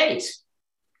Thursdays. Today's.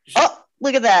 Oh,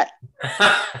 look at that.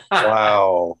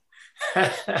 Wow.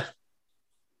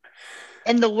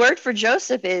 And the word for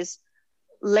Joseph is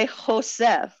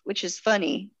lechosef, which is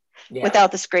funny. Yeah.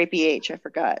 Without the scrapey H, I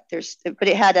forgot. But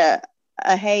it had a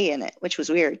hey in it, which was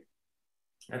weird.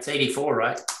 That's 84,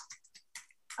 right?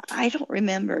 I don't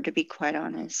remember, to be quite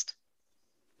honest.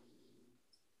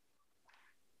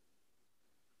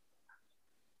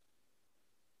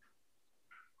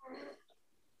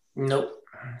 Nope,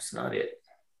 that's not it.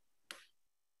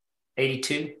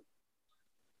 82?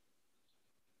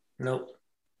 Nope.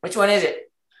 Which one is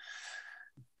it?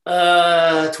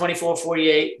 24,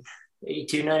 48,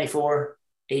 82, 94,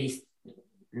 80,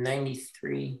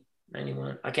 93,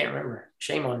 91. I can't remember.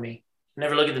 Shame on me.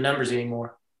 Never look at the numbers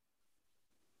anymore.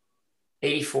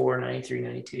 84, 93,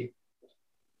 92.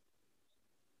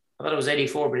 I thought it was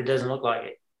 84, but it doesn't look like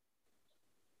it.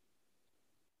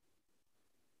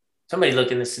 Somebody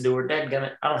look in the Siddur.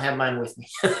 Dadgummit, I don't have mine with me.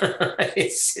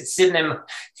 it's sitting in my...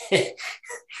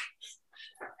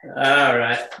 All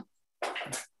right.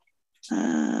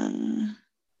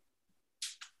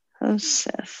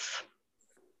 Joseph.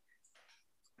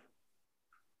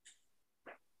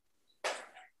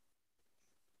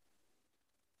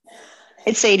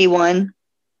 It's 81.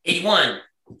 81.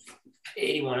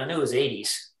 81. I knew it was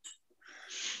 80s.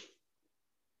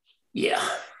 Yeah.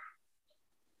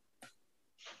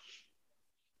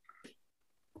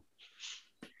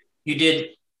 You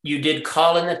did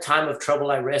call in the time of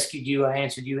trouble. I rescued you. I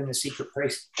answered you in the secret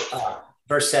place.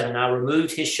 Verse 7. I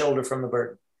removed his shoulder from the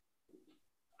burden.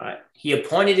 All right. He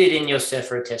appointed it in Yosef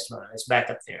for a testimony. Let's back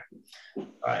up there. All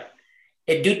right.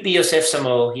 Edut bi Yosef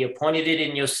Samo. He appointed it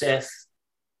in Yosef.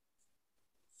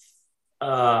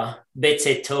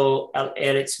 Betzeto al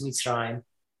Eretz Mitzrayim.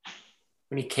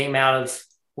 When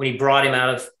he brought him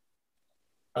out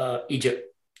of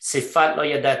Egypt. Sifat lo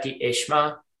yadati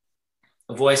eshma.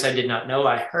 A voice I did not know,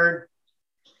 I heard.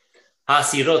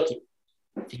 Hasiroti.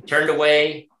 He turned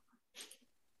away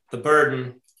the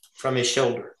burden from his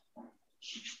shoulder.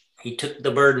 He took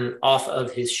the burden off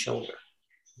of his shoulder.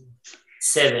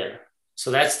 7.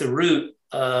 So that's the root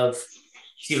of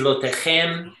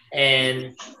Silotechem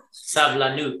and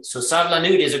Savlanut. So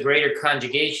Savlanut is a greater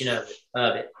conjugation of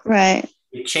it. Right.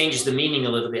 It changes the meaning a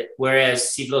little bit. Whereas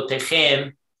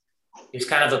Silotechem is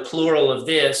kind of a plural of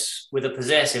this with a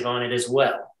possessive on it as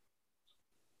well.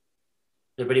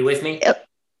 Everybody with me? Yep.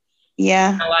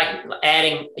 Yeah. Kind of like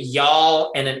adding a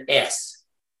y'all and an S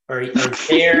or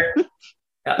there.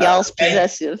 Y'all's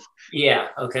possessive. Yeah.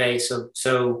 Okay. So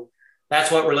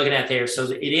that's what we're looking at there. So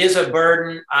it is a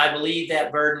burden. I believe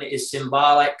that burden is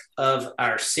symbolic of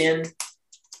our sin.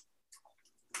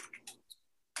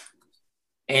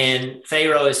 And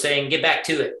Pharaoh is saying, get back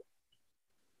to it.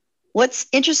 What's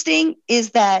interesting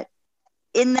is that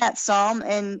in that psalm,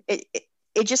 and it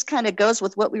just kind of goes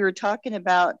with what we were talking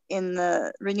about in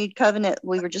the renewed covenant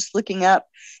we were just looking up,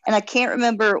 and I can't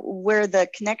remember where the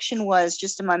connection was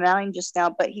just in my mind just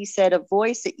now, but he said a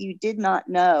voice that you did not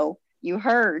know you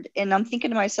heard. And I'm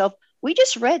thinking to myself, we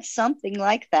just read something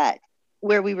like that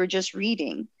where we were just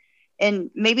reading, and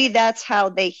maybe that's how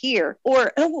they hear.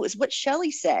 Or it was what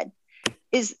Shelley said,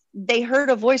 is they heard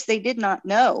a voice they did not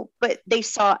know, but they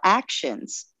saw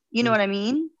actions. You know what I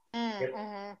mean?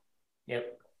 Mm-hmm.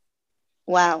 Yep.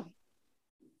 Wow.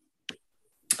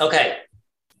 Okay.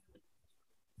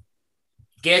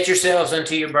 Get yourselves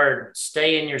unto your burden.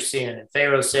 Stay in your sin. And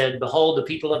Pharaoh said, behold, the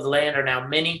people of the land are now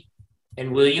many,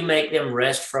 and will you make them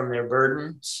rest from their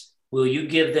burdens? Will you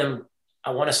give them,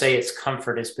 I want to say it's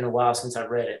comfort. It's been a while since I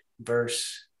read it.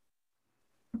 Verse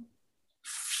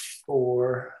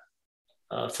 4.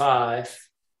 5,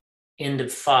 end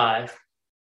of 5.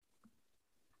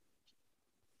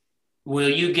 Will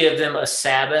you give them a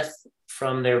Sabbath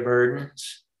from their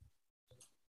burdens?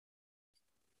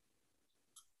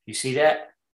 You see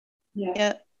that?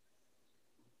 Yeah.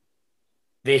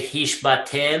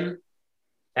 V'hishbatem,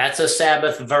 that's a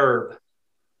Sabbath verb.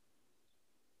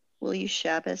 Will you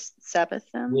Sabbath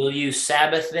them? Will you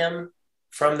Sabbath them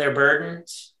from their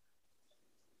burdens?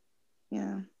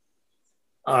 Yeah.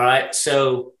 All right.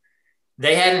 So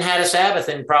they hadn't had a Sabbath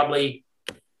in probably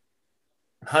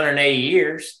 180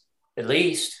 years, at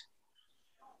least.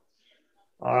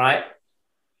 All right.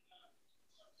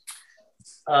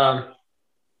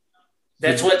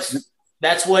 That's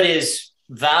what is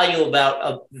valuable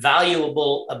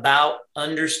about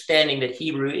understanding that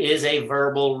Hebrew is a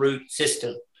verbal root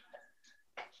system.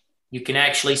 You can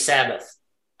actually Sabbath.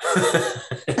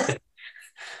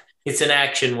 It's an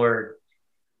action word.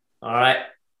 All right.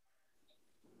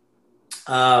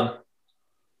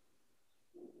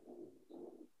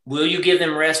 Will you give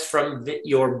them rest from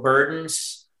your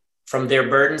burdens from their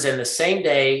burdens. And the same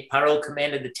day, Paro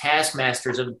commanded the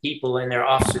taskmasters of the people and their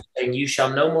officers, saying, you shall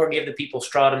no more give the people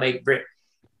straw to make brick,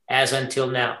 as until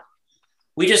now.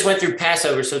 We just went through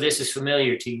Passover, so this is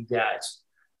familiar to you guys.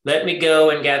 Let me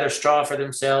go and gather straw for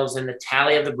themselves, and the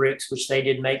tally of the bricks which they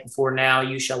did make before now,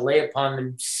 you shall lay upon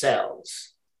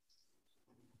themselves.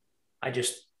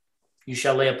 You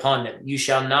shall lay upon them. You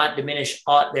shall not diminish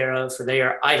aught thereof, for they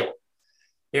are idle.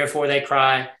 Therefore they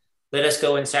cry, let us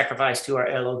go and sacrifice to our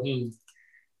Elohim.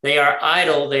 They are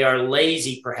idle. They are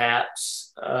lazy,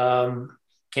 perhaps. Can't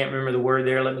remember the word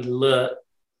there. Let me look.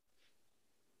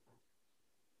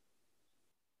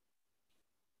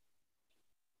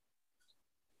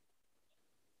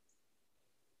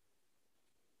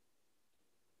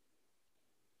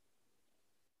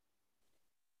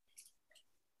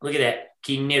 Look at that.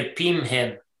 Ki nirpim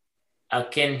hem,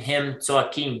 alken hem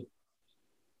tzoakim.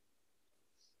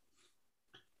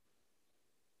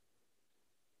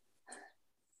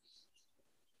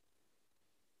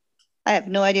 I have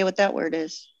no idea what that word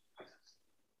is.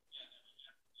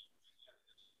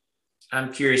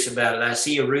 I'm curious about it. I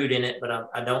see a root in it, but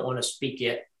I don't want to speak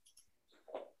yet.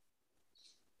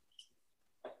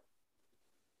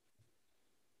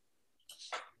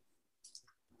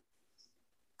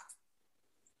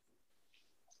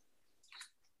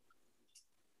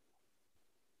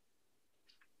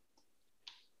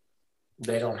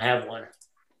 They don't have one.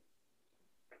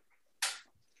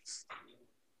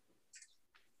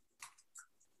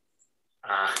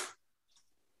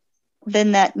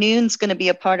 Then that noon's going to be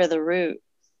a part of the root.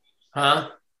 Huh?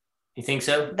 You think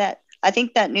so? I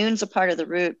think that noon's a part of the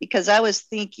root, because I was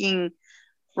thinking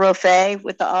rofe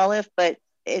with the olive, but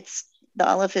the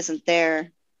olive isn't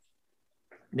there.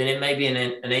 Then it may be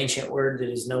an ancient word that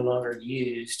is no longer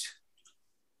used,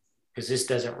 because this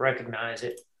doesn't recognize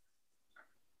it.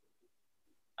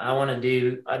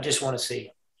 I just want to see.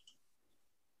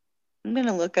 I'm going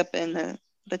to look up in the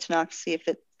Tanakh to see if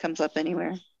it comes up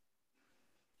anywhere.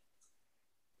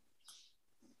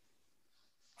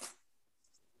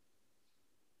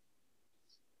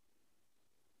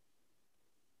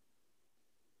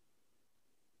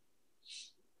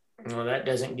 Well, that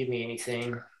doesn't give me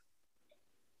anything.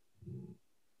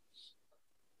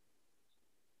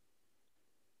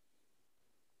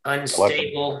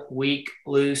 Unstable, weak,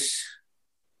 loose,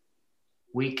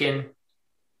 weaken.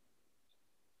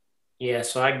 Yeah,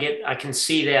 so I can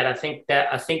see that. I think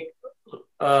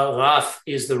Raf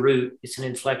is the root. It's an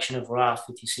inflection of Raf,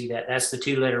 if you see that. That's the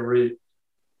 2-letter root.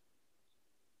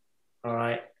 All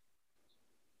right.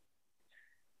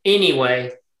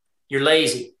 Anyway, you're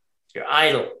lazy. You're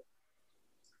idle.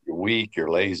 You're weak. You're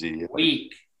lazy.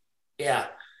 Weak. Yeah.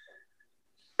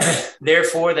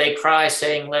 Therefore they cry,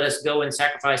 saying, let us go and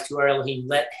sacrifice to our Elohim.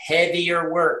 Let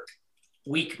heavier work.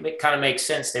 Weak kind of makes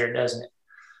sense there, doesn't it?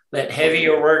 Let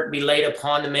heavier work be laid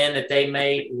upon the men, that they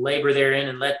may labor therein,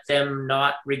 and let them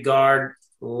not regard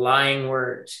lying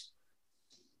words.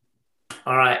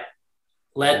 All right.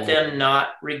 Let them not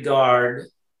regard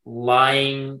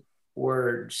lying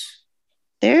words.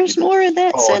 There's more of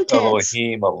that sentence.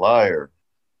 Elohim, a liar.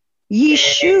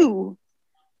 Yeshu.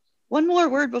 One more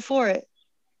word before it.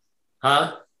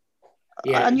 Huh?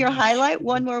 Yeah. On your highlight,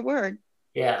 one more word.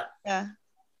 Yeah. Yeah.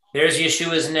 There's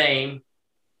Yeshua's name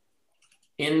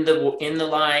in the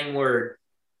lying word.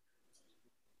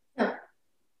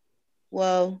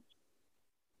 Whoa.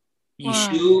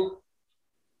 Yeshu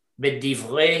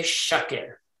b'divrei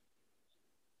shaker.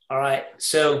 All right.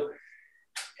 So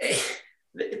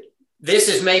this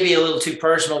is maybe a little too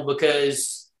personal,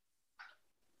 because,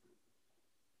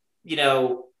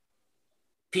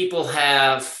 people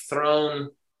have thrown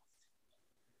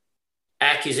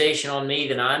accusation on me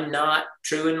that I'm not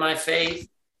true in my faith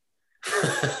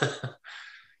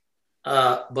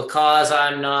because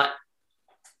I'm not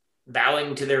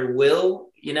bowing to their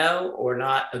will, or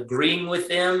not agreeing with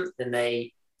them. Then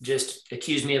they just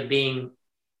accuse me of being,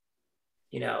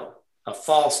 a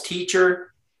false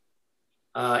teacher.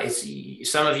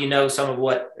 Some of you know some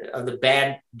of the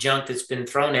bad junk that's been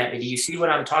thrown at me. Do you see what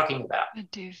I'm talking about? I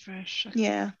do, fresh.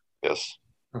 Yeah. Yes.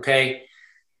 Okay.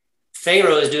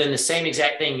 Pharaoh is doing the same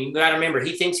exact thing. You got to remember,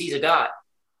 he thinks he's a god.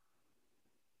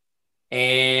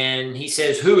 And he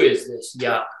says, who is this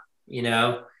Yah?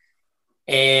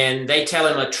 And they tell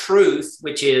him a truth,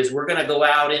 which is, we're going to go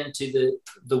out into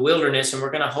the wilderness and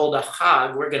we're going to hold a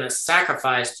Hag. We're going to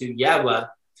sacrifice to Yahweh.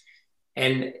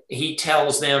 And he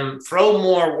tells them, throw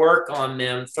more work on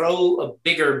them, throw a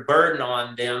bigger burden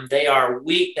on them. They are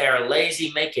weak, they are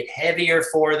lazy, make it heavier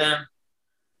for them.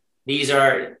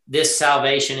 This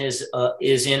salvation is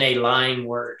in a lying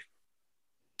word.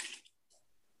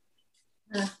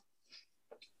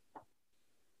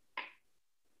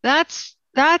 That's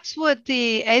what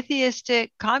the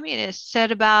atheistic communists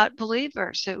said about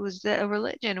believers. It was a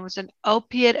religion. It was an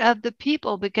opiate of the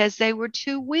people because they were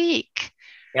too weak.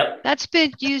 Yep. That's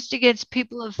been used against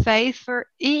people of faith for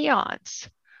eons.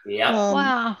 Yeah.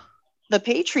 Wow. The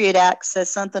Patriot Act says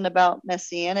something about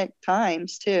messianic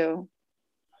times too.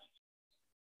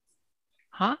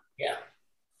 Huh? Yeah.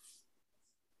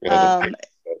 Yeah,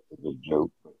 that's a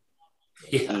joke.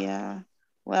 Yeah.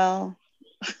 Well,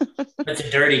 That's a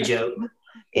dirty joke.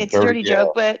 It's a dirty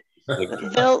joke, but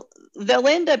Yeah. they'll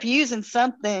end up using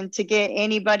something to get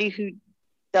anybody who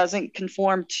doesn't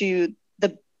conform to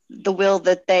the will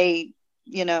that they,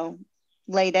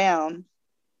 lay down.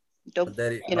 They'll,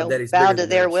 Daddy's bow bigger to than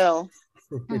their us. will.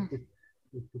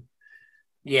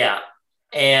 Yeah.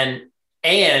 And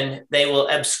they will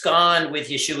abscond with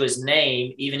Yeshua's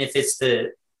name, even if it's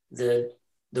the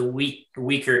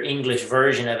weaker English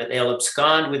version of it. They'll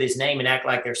abscond with his name and act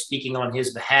like they're speaking on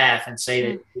his behalf and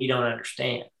say that we don't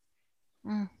understand.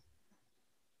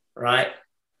 Right?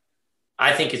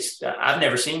 I think I've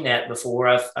never seen that before.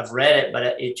 I've read it,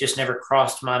 but it just never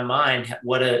crossed my mind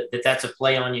that's a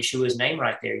play on Yeshua's name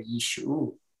right there.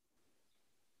 Yeshu.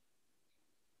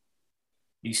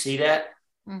 You see that?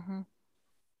 Mm-hmm.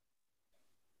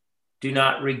 Do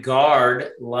not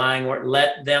regard lying words.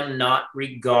 Let them not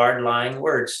regard lying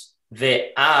words.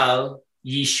 Ve'al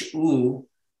yishu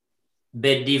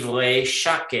bedivrei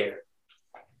shaker.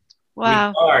 Wow.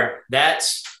 Regard.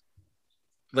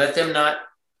 Let them not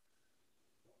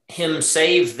him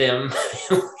save them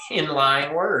in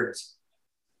lying words.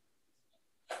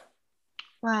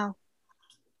 Wow.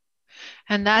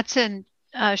 And that's in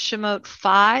Shemot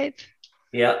 5.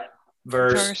 Yep.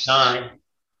 Verse 9.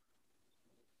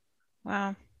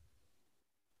 Wow.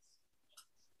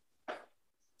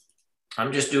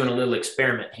 I'm just doing a little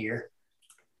experiment here.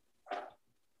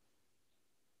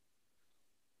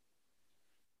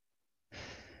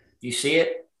 You see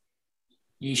it?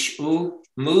 Yishu,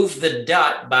 move the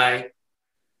dot by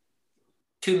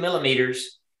 2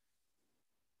 millimeters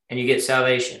and you get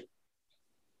salvation.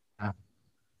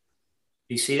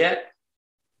 You see that?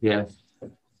 Yeah.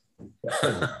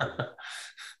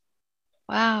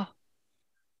 Wow.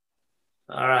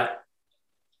 All right.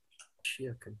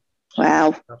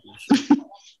 Wow.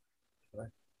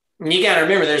 You got to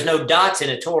remember, there's no dots in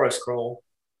a Torah scroll.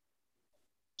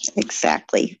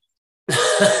 Exactly.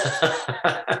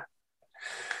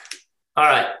 All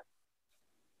right.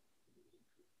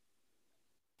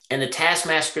 And the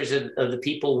taskmasters of the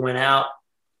people went out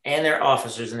and their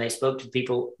officers, and they spoke to the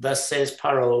people. Thus says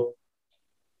Paro,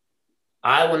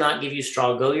 I will not give you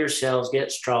straw. Go yourselves,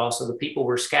 get straw. So the people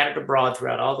were scattered abroad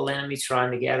throughout all the land of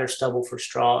Mitzrayim to gather stubble for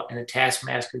straw. And the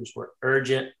taskmasters were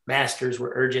urgent,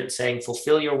 saying,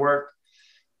 fulfill your work,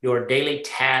 your daily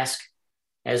task,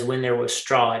 as when there was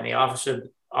straw. And the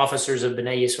officers of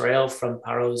Bnei Yisrael from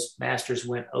Paro's masters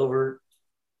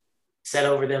set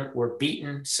over them, were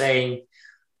beaten, saying,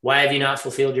 why have you not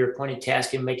fulfilled your appointed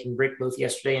task in making brick both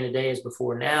yesterday and today as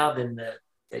before now? Then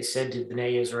they said to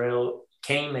Bnei Israel,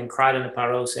 came and cried unto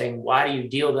Paro, saying, why do you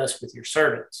deal thus with your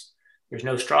servants? There's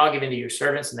no straw given to your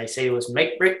servants. And they say to us,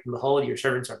 make brick, and behold, your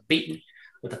servants are beaten,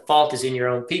 but the fault is in your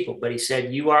own people. But he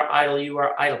said, you are idle, you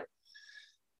are idle.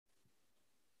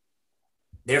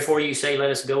 Therefore you say,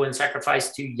 let us go and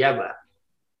sacrifice to Yahweh.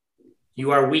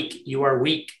 You are weak, you are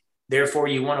weak. Therefore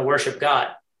you want to worship God.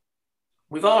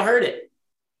 We've all heard it.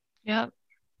 Yep.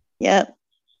 Yep.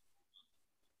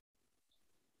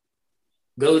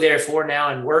 Go therefore now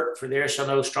and work, for there shall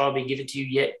no straw be given to you,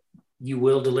 yet you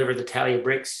will deliver the tally of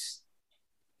bricks.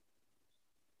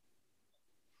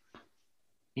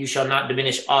 You shall not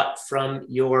diminish aught from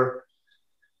your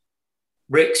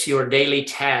bricks, your daily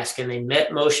task. And they met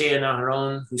Moshe and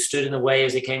Aharon, who stood in the way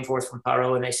as they came forth from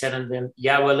Paro, and they said unto them,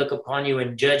 Yahweh look upon you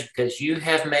and judge, because you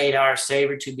have made our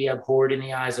Savior to be abhorred in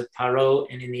the eyes of Paro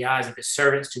and in the eyes of his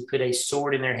servants, to put a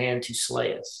sword in their hand to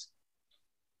slay us.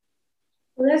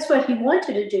 Well, that's what he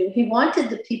wanted to do. He wanted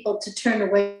the people to turn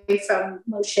away from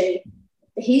Moshe.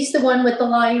 He's the one with the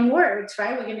lying words,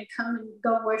 right? We're going to come and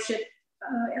go worship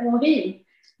Elohim.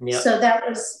 Yep. So that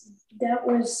was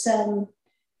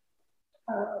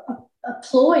a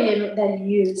ploy that he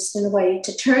used in a way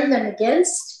to turn them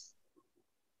against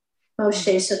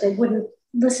Moshe, so they wouldn't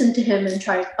listen to him and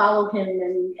try to follow him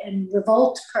and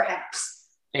revolt, perhaps.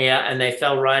 Yeah, and they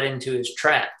fell right into his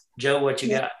trap. Joe, what you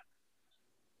got?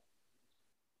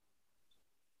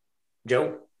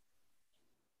 Joe?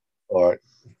 All right,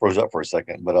 froze up for a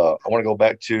second, but I want to go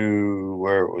back to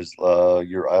where it was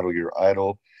you're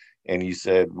idle, and you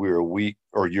said we're weak,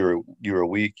 or you're a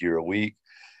weak,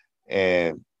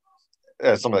 and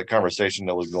some of that conversation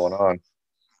that was going on.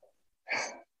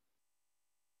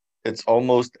 it's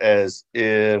almost as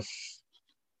if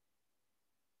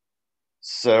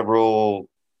several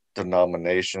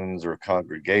denominations or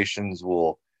congregations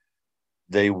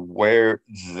they wear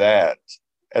that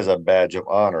as a badge of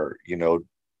honor,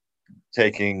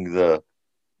 taking the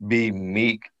be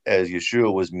meek as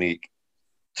Yeshua was meek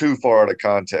too far out of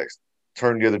context,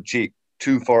 turn the other cheek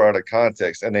too far out of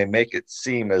context, and they make it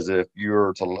seem as if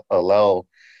you're to allow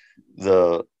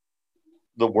the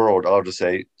world, I'll just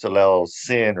say, to allow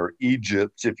sin or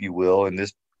Egypt, if you will, in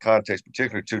this context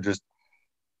particularly, to just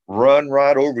run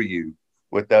right over you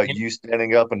without you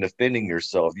standing up and defending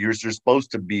yourself. You're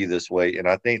supposed to be this way. And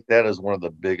I think that is one of the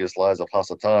biggest lies of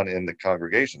Hasatan in the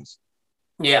congregations.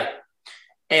 Yeah.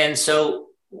 And so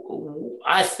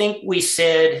I think we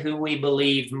said who we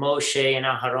believe Moshe and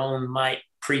Aharon might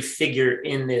prefigure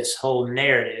in this whole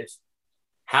narrative.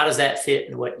 How does that fit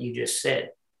in what you just said?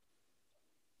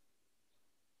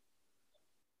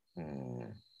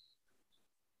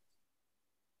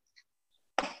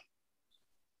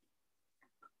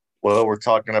 Well, we're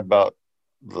talking about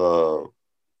the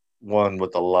one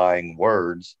with the lying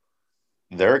words.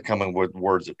 They're coming with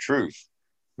words of truth.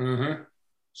 Mm-hmm.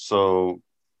 So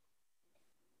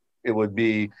it would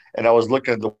be, and I was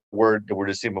looking at the word that we're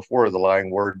just seeing before, the lying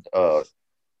word, Hadavi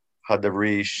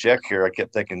Sheker. I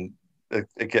kept thinking,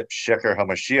 it kept Sheker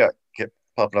HaMashiach kept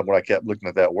popping up when I kept looking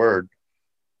at that word.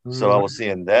 Mm-hmm. So I was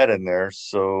seeing that in there.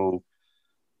 So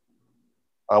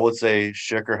I would say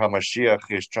Sheker HaMashiach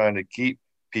is trying to keep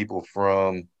people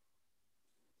from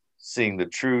seeing the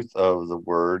truth of the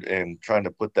word and trying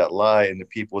to put that lie in the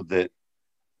people that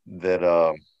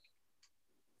the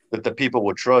people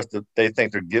will trust, that they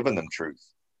think they're giving them truth.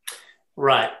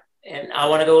 Right. And I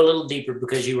want to go a little deeper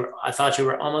because I thought you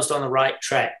were almost on the right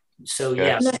track. So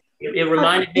okay. Yeah, it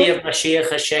reminded me of Mashiach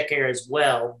HaSheker as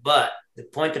well. But the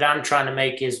point that I'm trying to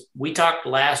make is we talked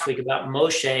last week about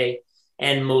Moshe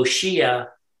and Moshiach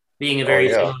being a very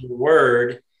similar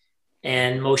word.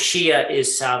 And Moshiach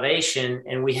is salvation.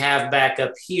 And we have back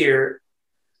up here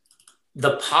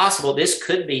this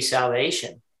could be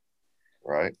salvation.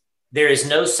 Right. There is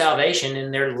no salvation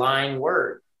in their lying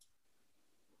word.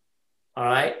 All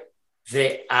right.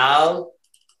 Ve'al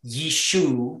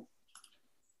Yishu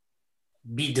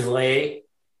bidre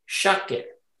shaker.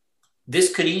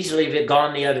 This could easily have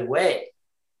gone the other way.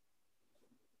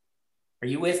 Are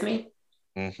you with me?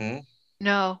 Mm-hmm.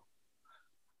 No.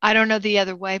 I don't know the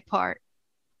other way part.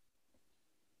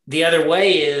 The other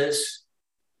way is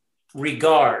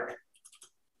regard.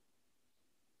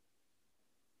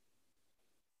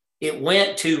 It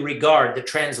went to regard. The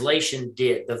translation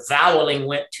did. The voweling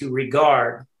went to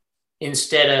regard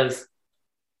instead of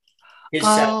his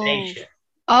salvation.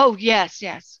 Oh, yes.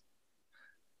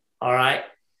 All right.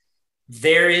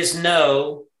 There is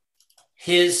no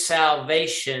his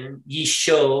salvation,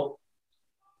 Yisho,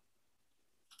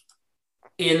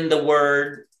 in the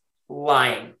word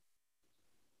lying.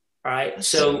 All right. That's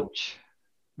so huge.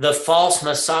 The false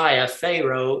Messiah,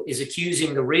 Pharaoh, is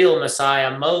accusing the real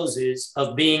Messiah, Moses,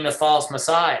 of being a false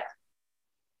Messiah.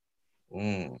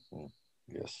 Mm-hmm.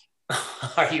 Yes.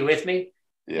 Are you with me?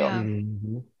 Yeah.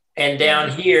 Mm-hmm. And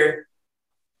down here,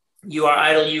 you are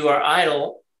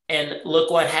idle. And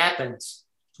look what happens.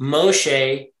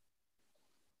 Moshe,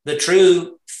 the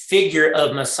true figure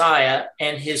of Messiah,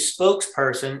 and his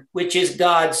spokesperson, which is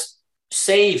God's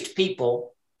saved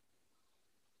people,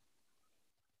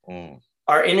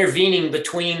 are intervening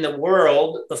between the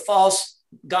world, the false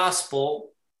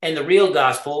gospel, and the real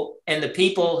gospel, and the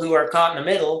people who are caught in the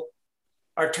middle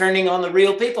are turning on the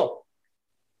real people.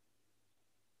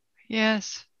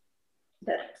 Yes.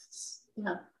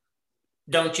 Yeah.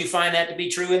 Don't you find that to be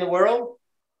true in the world?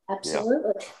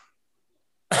 Absolutely.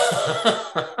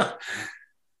 Yeah.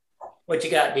 What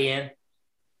you got, Deanne?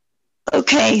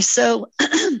 Okay, so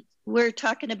we're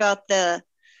talking about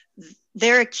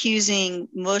they're accusing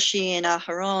Moshe and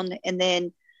Aharon, and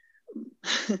then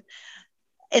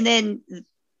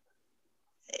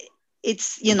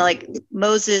it's, like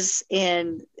Moses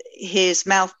and his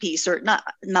mouthpiece, or not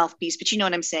mouthpiece, but you know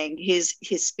what I'm saying, his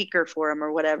speaker for him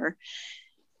or whatever.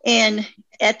 And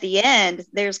at the end,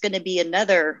 there's going to be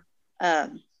another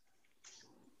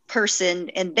person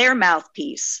and their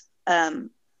mouthpiece,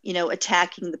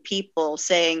 attacking the people,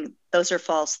 saying those are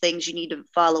false things. You need to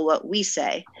follow what we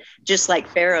say, just like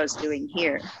Pharaoh's doing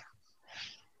here.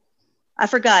 I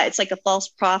forgot. It's like a false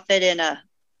prophet and a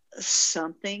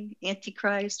something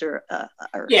antichrist or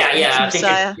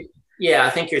Messiah. I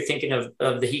think you're thinking of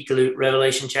the Hikalut,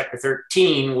 Revelation chapter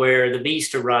 13, where the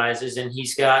beast arises and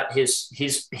he's got his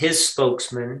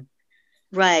spokesman.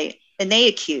 Right. And they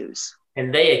accuse.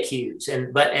 And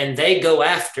they go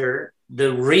after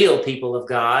the real people of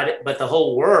God, but the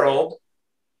whole world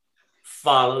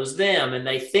follows them, and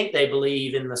they think they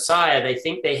believe in Messiah. They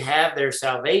think they have their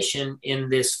salvation in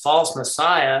this false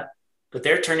Messiah, but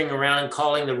they're turning around and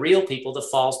calling the real people the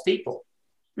false people.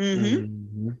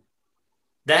 That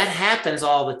happens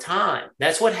all the time.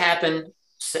 That's what happened,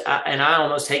 and I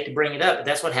almost hate to bring it up, but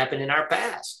that's what happened in our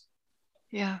past.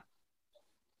 Yeah.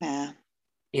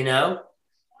 You know?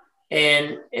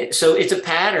 And so it's a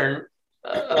pattern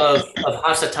of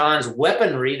Hasatan's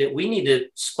weaponry that we need to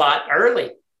spot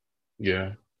early.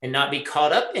 Yeah. And not be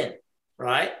caught up in,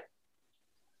 right?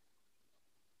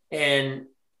 And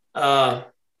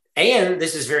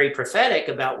this is very prophetic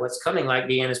about what's coming, like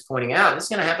Deanna's pointing out. It's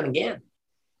going to happen again.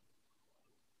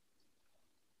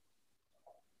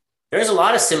 There's a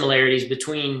lot of similarities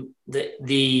between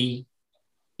the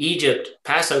Egypt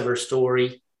Passover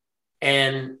story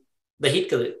and the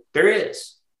Hitkalut. There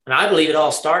is. And I believe it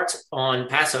all starts on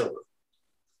Passover.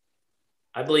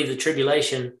 I believe the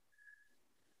tribulation,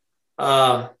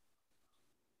 the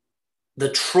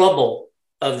trouble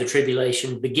of the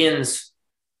tribulation begins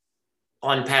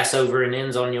on Passover and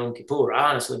ends on Yom Kippur.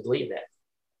 I honestly believe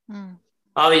that.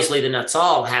 Obviously, the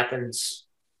Natsal happens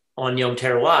on Yom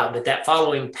Teruah, but that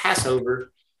following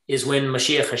Passover is when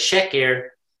Mashiach HaSheker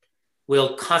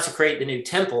will consecrate the new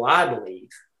temple, I believe.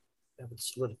 That would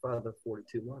solidify the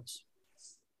 42 months,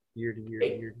 year to year to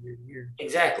year to year to year.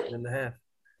 Exactly. And a half,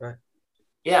 right?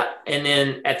 Yeah, and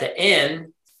then at the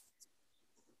end,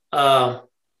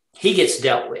 he gets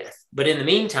dealt with. But in the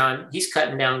meantime, he's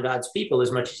cutting down God's people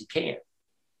as much as he can.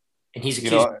 And he's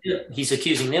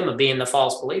accusing them of being the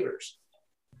false believers.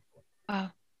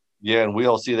 Yeah, and we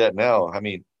all see that now. I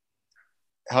mean,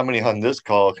 how many on this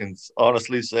call can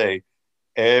honestly say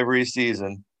every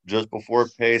season, just before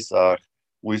Pesach,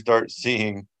 we start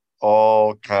seeing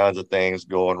all kinds of things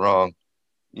going wrong.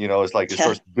 You know, it's like it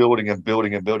starts building and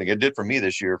building and building. It did for me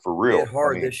this year, for real. It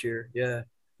hard this year, yeah.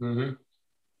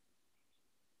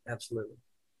 Absolutely.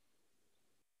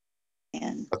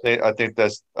 And I think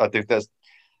that's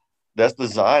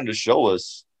designed to show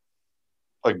us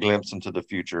a glimpse into the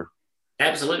future.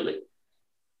 Absolutely.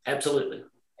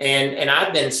 And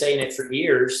I've been saying it for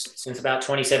years, since about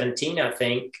 2017, I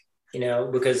think, you know,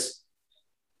 because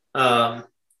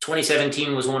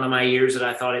 2017 was one of my years that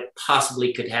I thought it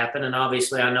possibly could happen. And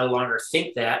obviously I no longer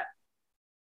think that.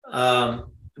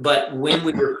 But when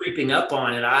we were creeping up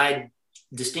on it, I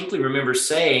distinctly remember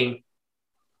saying,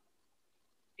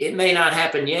 it may not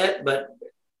happen yet, but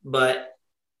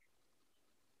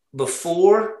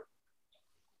before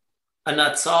a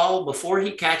Natsal, before he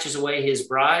catches away his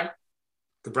bride,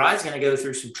 the bride's going to go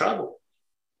through some trouble.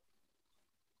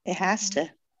 it has to.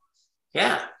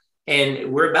 Yeah.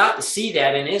 And we're about to see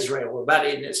that in Israel. We're about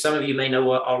to, some of you may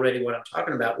know already what I'm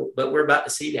talking about, but we're about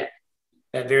to see that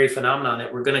very phenomenon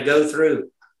that we're going to go through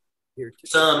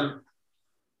some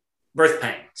birth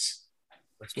pangs,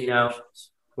 you know,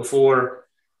 before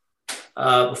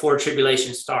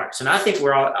tribulation starts. And I think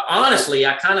honestly,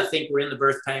 I kind of think we're in the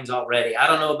birth pangs already. I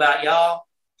don't know about y'all,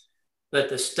 but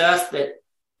the stuff that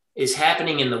is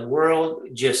happening in the world,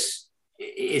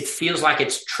 it feels like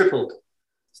it's tripled.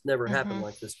 It's never happened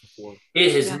like this before.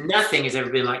 It has, nothing has ever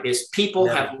been like this. People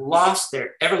have lost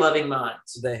their ever-loving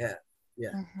minds. They have,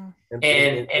 yeah.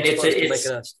 And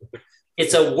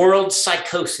it's a world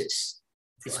psychosis.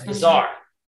 It's bizarre.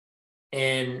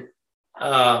 And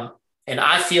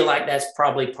I feel like that's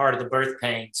probably part of the birth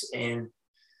pains. And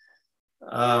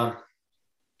so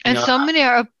many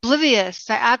are oblivious.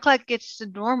 They act like it's the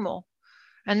normal.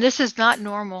 And this is not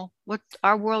normal. What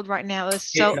our world right now is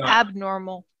so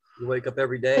abnormal. You wake up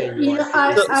every day and you're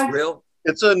like, is this real?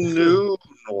 It's a new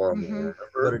normal.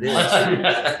 But it is.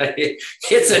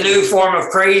 It's a new form of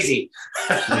crazy.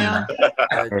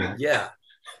 Yeah.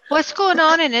 What's going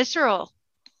on in Israel?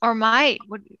 Or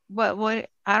what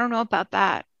I don't know about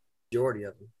that. Majority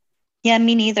of them. Yeah,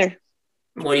 me neither.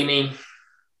 What do you mean?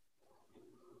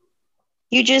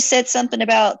 You just said something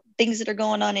about things that are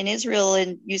going on in Israel,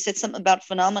 and you said something about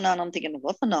phenomenon. I'm thinking,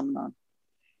 what phenomenon?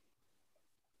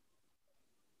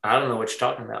 I don't know what you're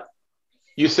talking about.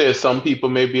 You said some people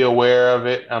may be aware of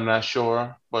it. I'm not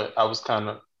sure, but I was kind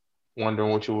of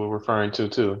wondering what you were referring to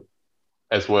too,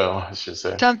 as well, I should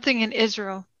say. Something in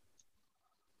Israel.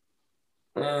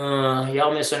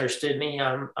 Y'all misunderstood me.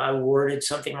 I worded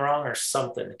something wrong or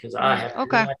something, because I have no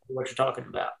idea what you're talking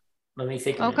about. Let me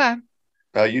think. Okay.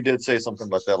 You did say something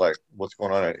about that, like what's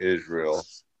going on in Israel.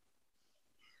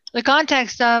 The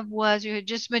context of was you had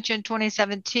just mentioned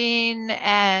 2017,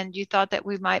 and you thought that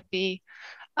we might be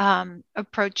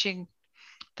approaching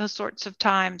those sorts of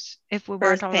times if we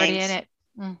weren't already in it.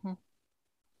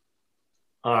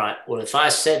 All right. Well, if I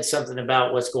said something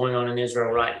about what's going on in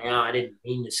Israel right now, I didn't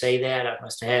mean to say that. I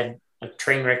must have had a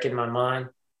train wreck in my mind.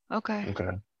 Okay.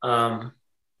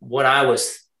 What I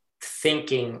was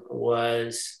thinking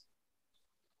was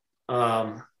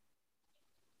in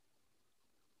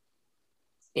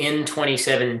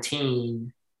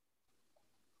 2017,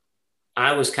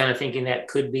 I was kind of thinking that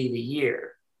could be the year.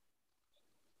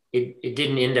 It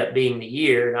didn't end up being the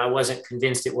year, and I wasn't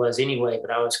convinced it was anyway,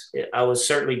 but I was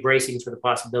certainly bracing for the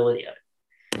possibility of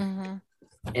it. Mm-hmm.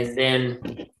 And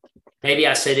then maybe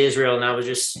I said Israel, and I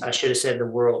should have said the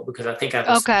world, because I think I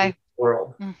was Okay. the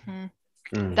world.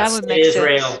 Mm-hmm. That would make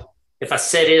sense. If I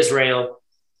said Israel,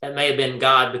 that may have been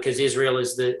God, because Israel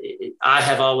is I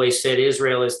have always said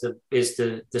Israel is the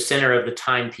center of the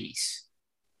timepiece.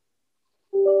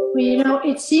 Well, you know,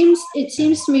 it seems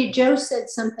to me Joe said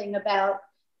something about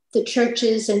the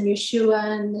churches and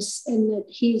Yeshua and that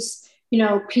he's, you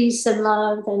know, peace and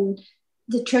love, and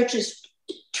the churches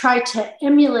try to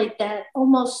emulate that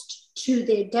almost to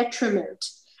their detriment.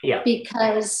 Yeah.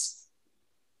 Because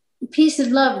peace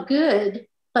and love, good,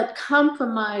 but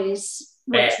compromise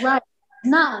what's right,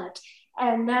 not.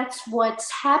 And that's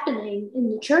what's happening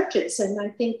in the churches. And I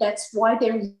think that's why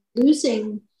they're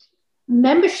losing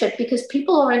membership, because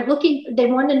people aren't looking, they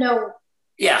want to know.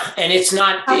 Yeah, and it's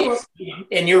not,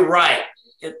 and you're right,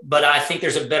 but I think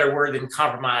there's a better word than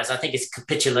compromise. I think it's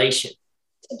capitulation.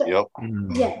 Yep.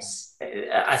 Yes.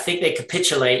 I think they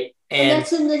capitulate, and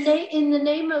that's in the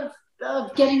name of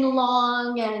getting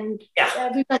along and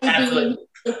everybody absolutely.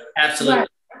 being absolutely. Right.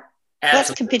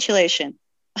 That's capitulation.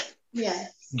 Yeah.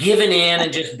 Giving in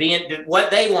and just being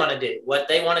what they want to do. What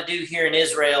they want to do here in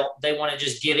Israel, they want to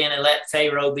just give in and let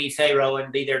Pharaoh be Pharaoh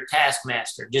and be their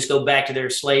taskmaster. Just go back to their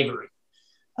slavery.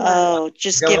 Oh,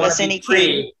 just give us any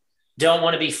king. Don't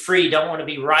want to be free. Don't want to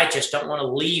be righteous. Don't want to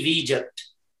leave Egypt.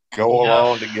 Go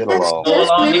along to get along. Go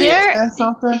along to get That's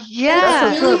something.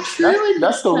 Yeah.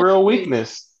 That's the real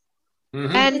weakness.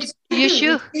 Mm-hmm. And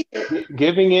Yeshua,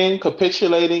 Giving in,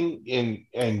 capitulating,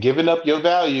 and giving up your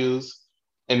values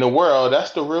in the world, that's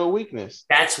the real weakness.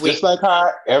 That's weak. Just like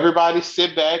how everybody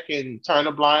sit back and turn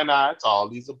a blind eye to all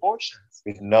these abortions.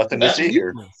 There's nothing to see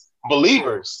here.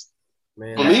 Believers.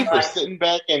 Man. Believers sitting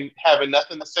back and having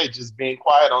nothing to say, just being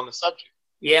quiet on the subject.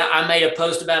 Yeah, I made a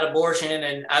post about abortion,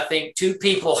 and I think 2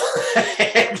 people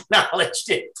acknowledged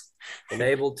it. And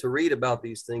able to read about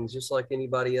these things just like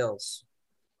anybody else.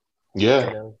 Yeah.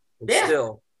 You know, and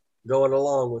still going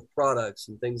along with products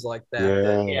and things like that.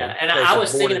 Yeah. And I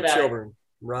was thinking about children.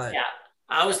 Right. Yeah.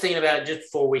 I was thinking about it just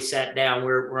before we sat down.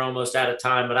 We're almost out of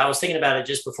time, but I was thinking about it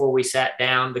just before we sat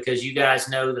down, because you guys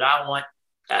know that I want,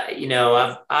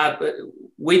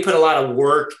 we put a lot of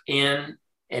work in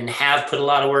and have put a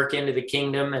lot of work into the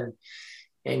kingdom, and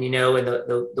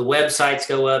the websites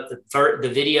go up,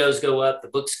 the videos go up, the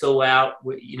books go out.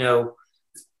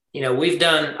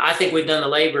 I think we've done the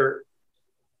labor,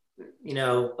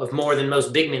 of more than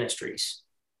most big ministries,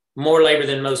 more labor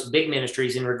than most big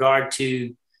ministries in regard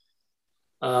to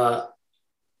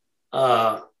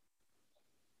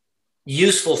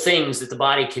useful things that the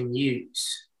body can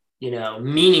use,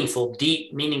 meaningful,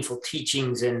 deep, meaningful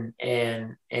teachings and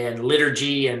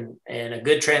liturgy and a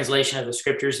good translation of the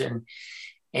scriptures. And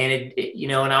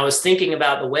I was thinking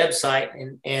about the website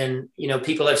and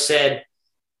people have said,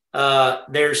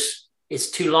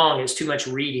 it's too long, it's too much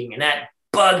reading. And that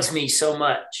bugs me so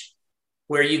much,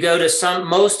 where you go to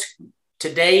most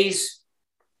today's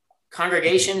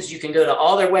congregations, you can go to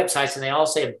all their websites and they all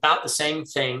say about the same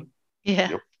thing. Yeah.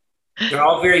 Yep. They're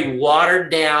all very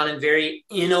watered down and very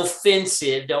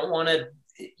inoffensive. Don't want to,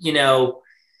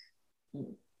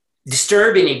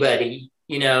 disturb anybody,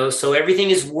 so everything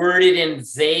is worded in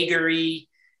vagary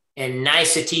and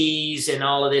niceties and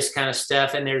all of this kind of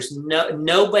stuff. And there's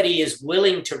nobody is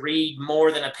willing to read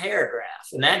more than a paragraph.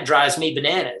 And that drives me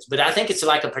bananas. But I think it's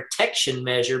like a protection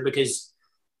measure, because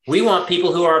we want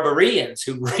people who are Bereans,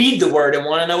 who read the word and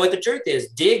want to know what the truth is.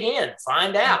 Dig in,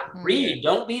 find out, read,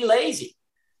 don't be lazy,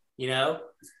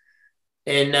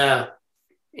 And,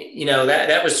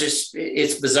 that was just,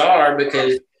 it's bizarre,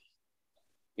 because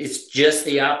it's just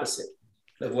the opposite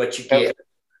of what you get.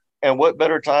 And what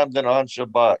better time than on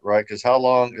Shabbat, right? Because how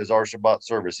long is our Shabbat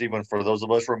service? Even for those of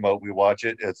us remote, we watch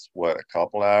it. It's a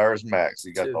couple hours max.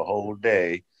 You got the whole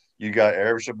day. You got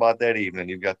Erev Shabbat that evening.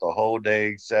 You've got the whole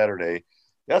day Saturday.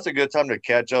 That's a good time to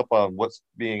catch up on what's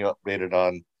being updated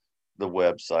on the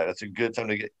website. That's a good time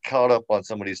to get caught up on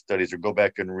some of these studies or go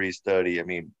back and restudy. I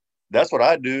mean, that's what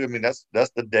I do. I mean, that's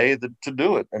the day to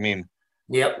do it. I mean,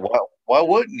 yep. Why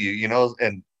wouldn't you?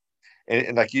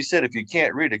 And like you said, if you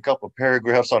can't read a couple of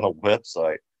paragraphs on a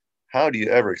website, how do you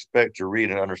ever expect to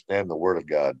read and understand the Word of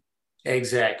God?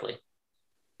 Exactly.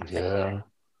 Yeah.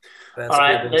 That's All a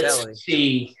right, good let's mentality.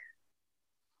 see.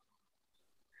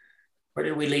 Where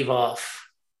did we leave off?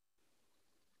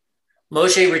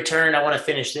 Moshe returned. I want to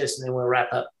finish this and then we'll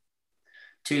wrap up.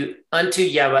 Unto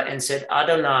Yahweh and said,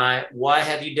 Adonai, why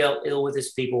have you dealt ill with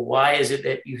this people? Why is it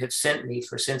that you have sent me?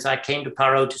 For since I came to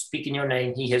Paro to speak in your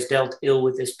name, he has dealt ill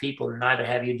with this people, and neither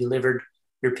have you delivered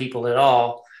your people at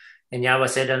all. And Yahweh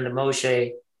said unto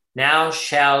Moshe, now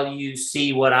shall you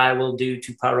see what I will do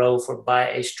to Paro, for by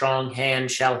a strong hand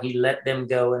shall he let them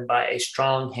go, and by a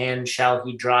strong hand shall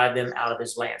he drive them out of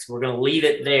his land. So we're going to leave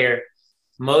it there.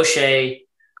 Moshe,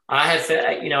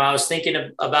 I was thinking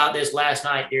about this last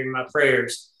night during my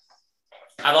prayers.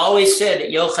 I've always said that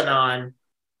Yochanan,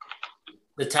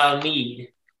 the Talmud,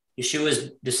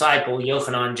 Yeshua's disciple,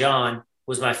 Yochanan John,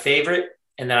 was my favorite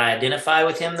and that I identify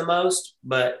with him the most,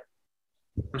 but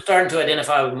I'm starting to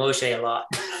identify with Moshe a lot.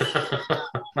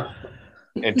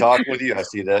 And talking with you, I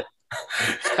see that.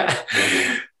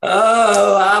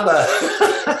 Oh, Abba.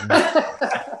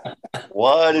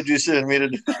 Why did you send me to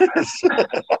do this?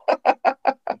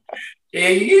 Are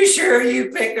you sure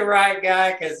you picked the right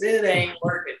guy? Because it ain't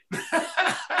working.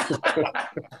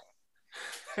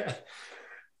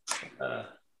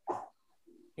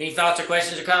 Any thoughts or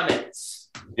questions or comments?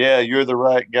 Yeah, you're the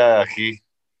right guy, Aki.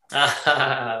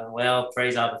 Well,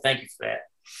 praise Abba. Thank you for that.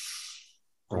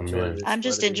 Amen. I'm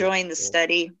just enjoying the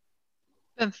study.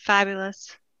 Been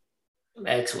fabulous.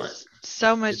 Excellent.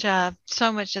 So much to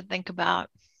think about.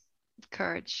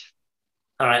 Courage.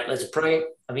 All right, let's pray.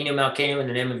 Avinu Malkeinu, in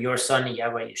the name of your Son,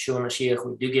 Yahweh Yeshua Mashiach,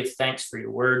 we do give thanks for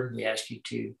your word. We ask you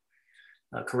to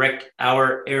correct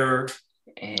our error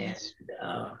and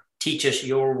teach us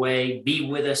your way. Be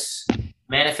with us.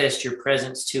 Manifest your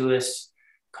presence to us.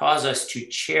 Cause us to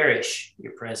cherish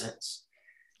your presence.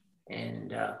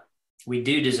 And we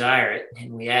do desire it.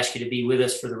 And we ask you to be with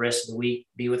us for the rest of the week.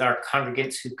 Be with our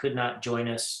congregants who could not join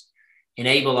us.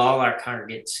 Enable all our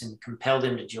congregants and compel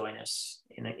them to join us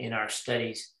in our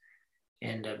studies,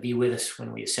 and be with us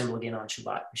when we assemble again on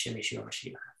Shabbat. Hashem Yeshua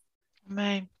Mashiach.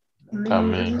 Amen.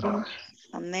 Amen.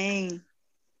 Amen.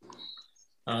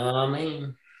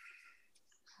 Amen.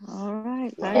 All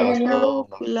right. Shalom.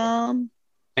 Shalom.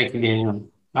 Thank you,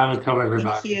 Daniel. I will tell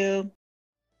everybody. Thank you.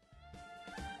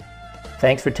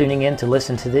 Thanks for tuning in to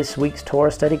listen to this week's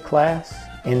Torah study class.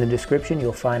 In the description,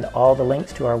 you'll find all the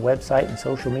links to our website and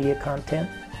social media content.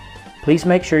 Please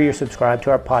make sure you're subscribed to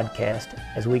our podcast,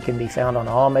 as we can be found on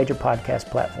all major podcast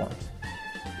platforms.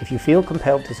 If you feel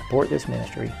compelled to support this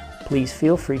ministry, please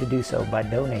feel free to do so by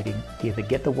donating via the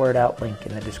Get the Word Out link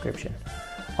in the description.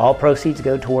 All proceeds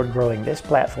go toward growing this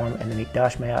platform and the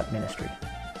Mikdash Me'at ministry.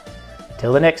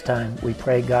 Till the next time, we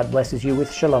pray God blesses you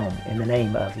with shalom in the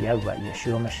name of Yahweh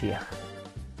Yeshua Mashiach.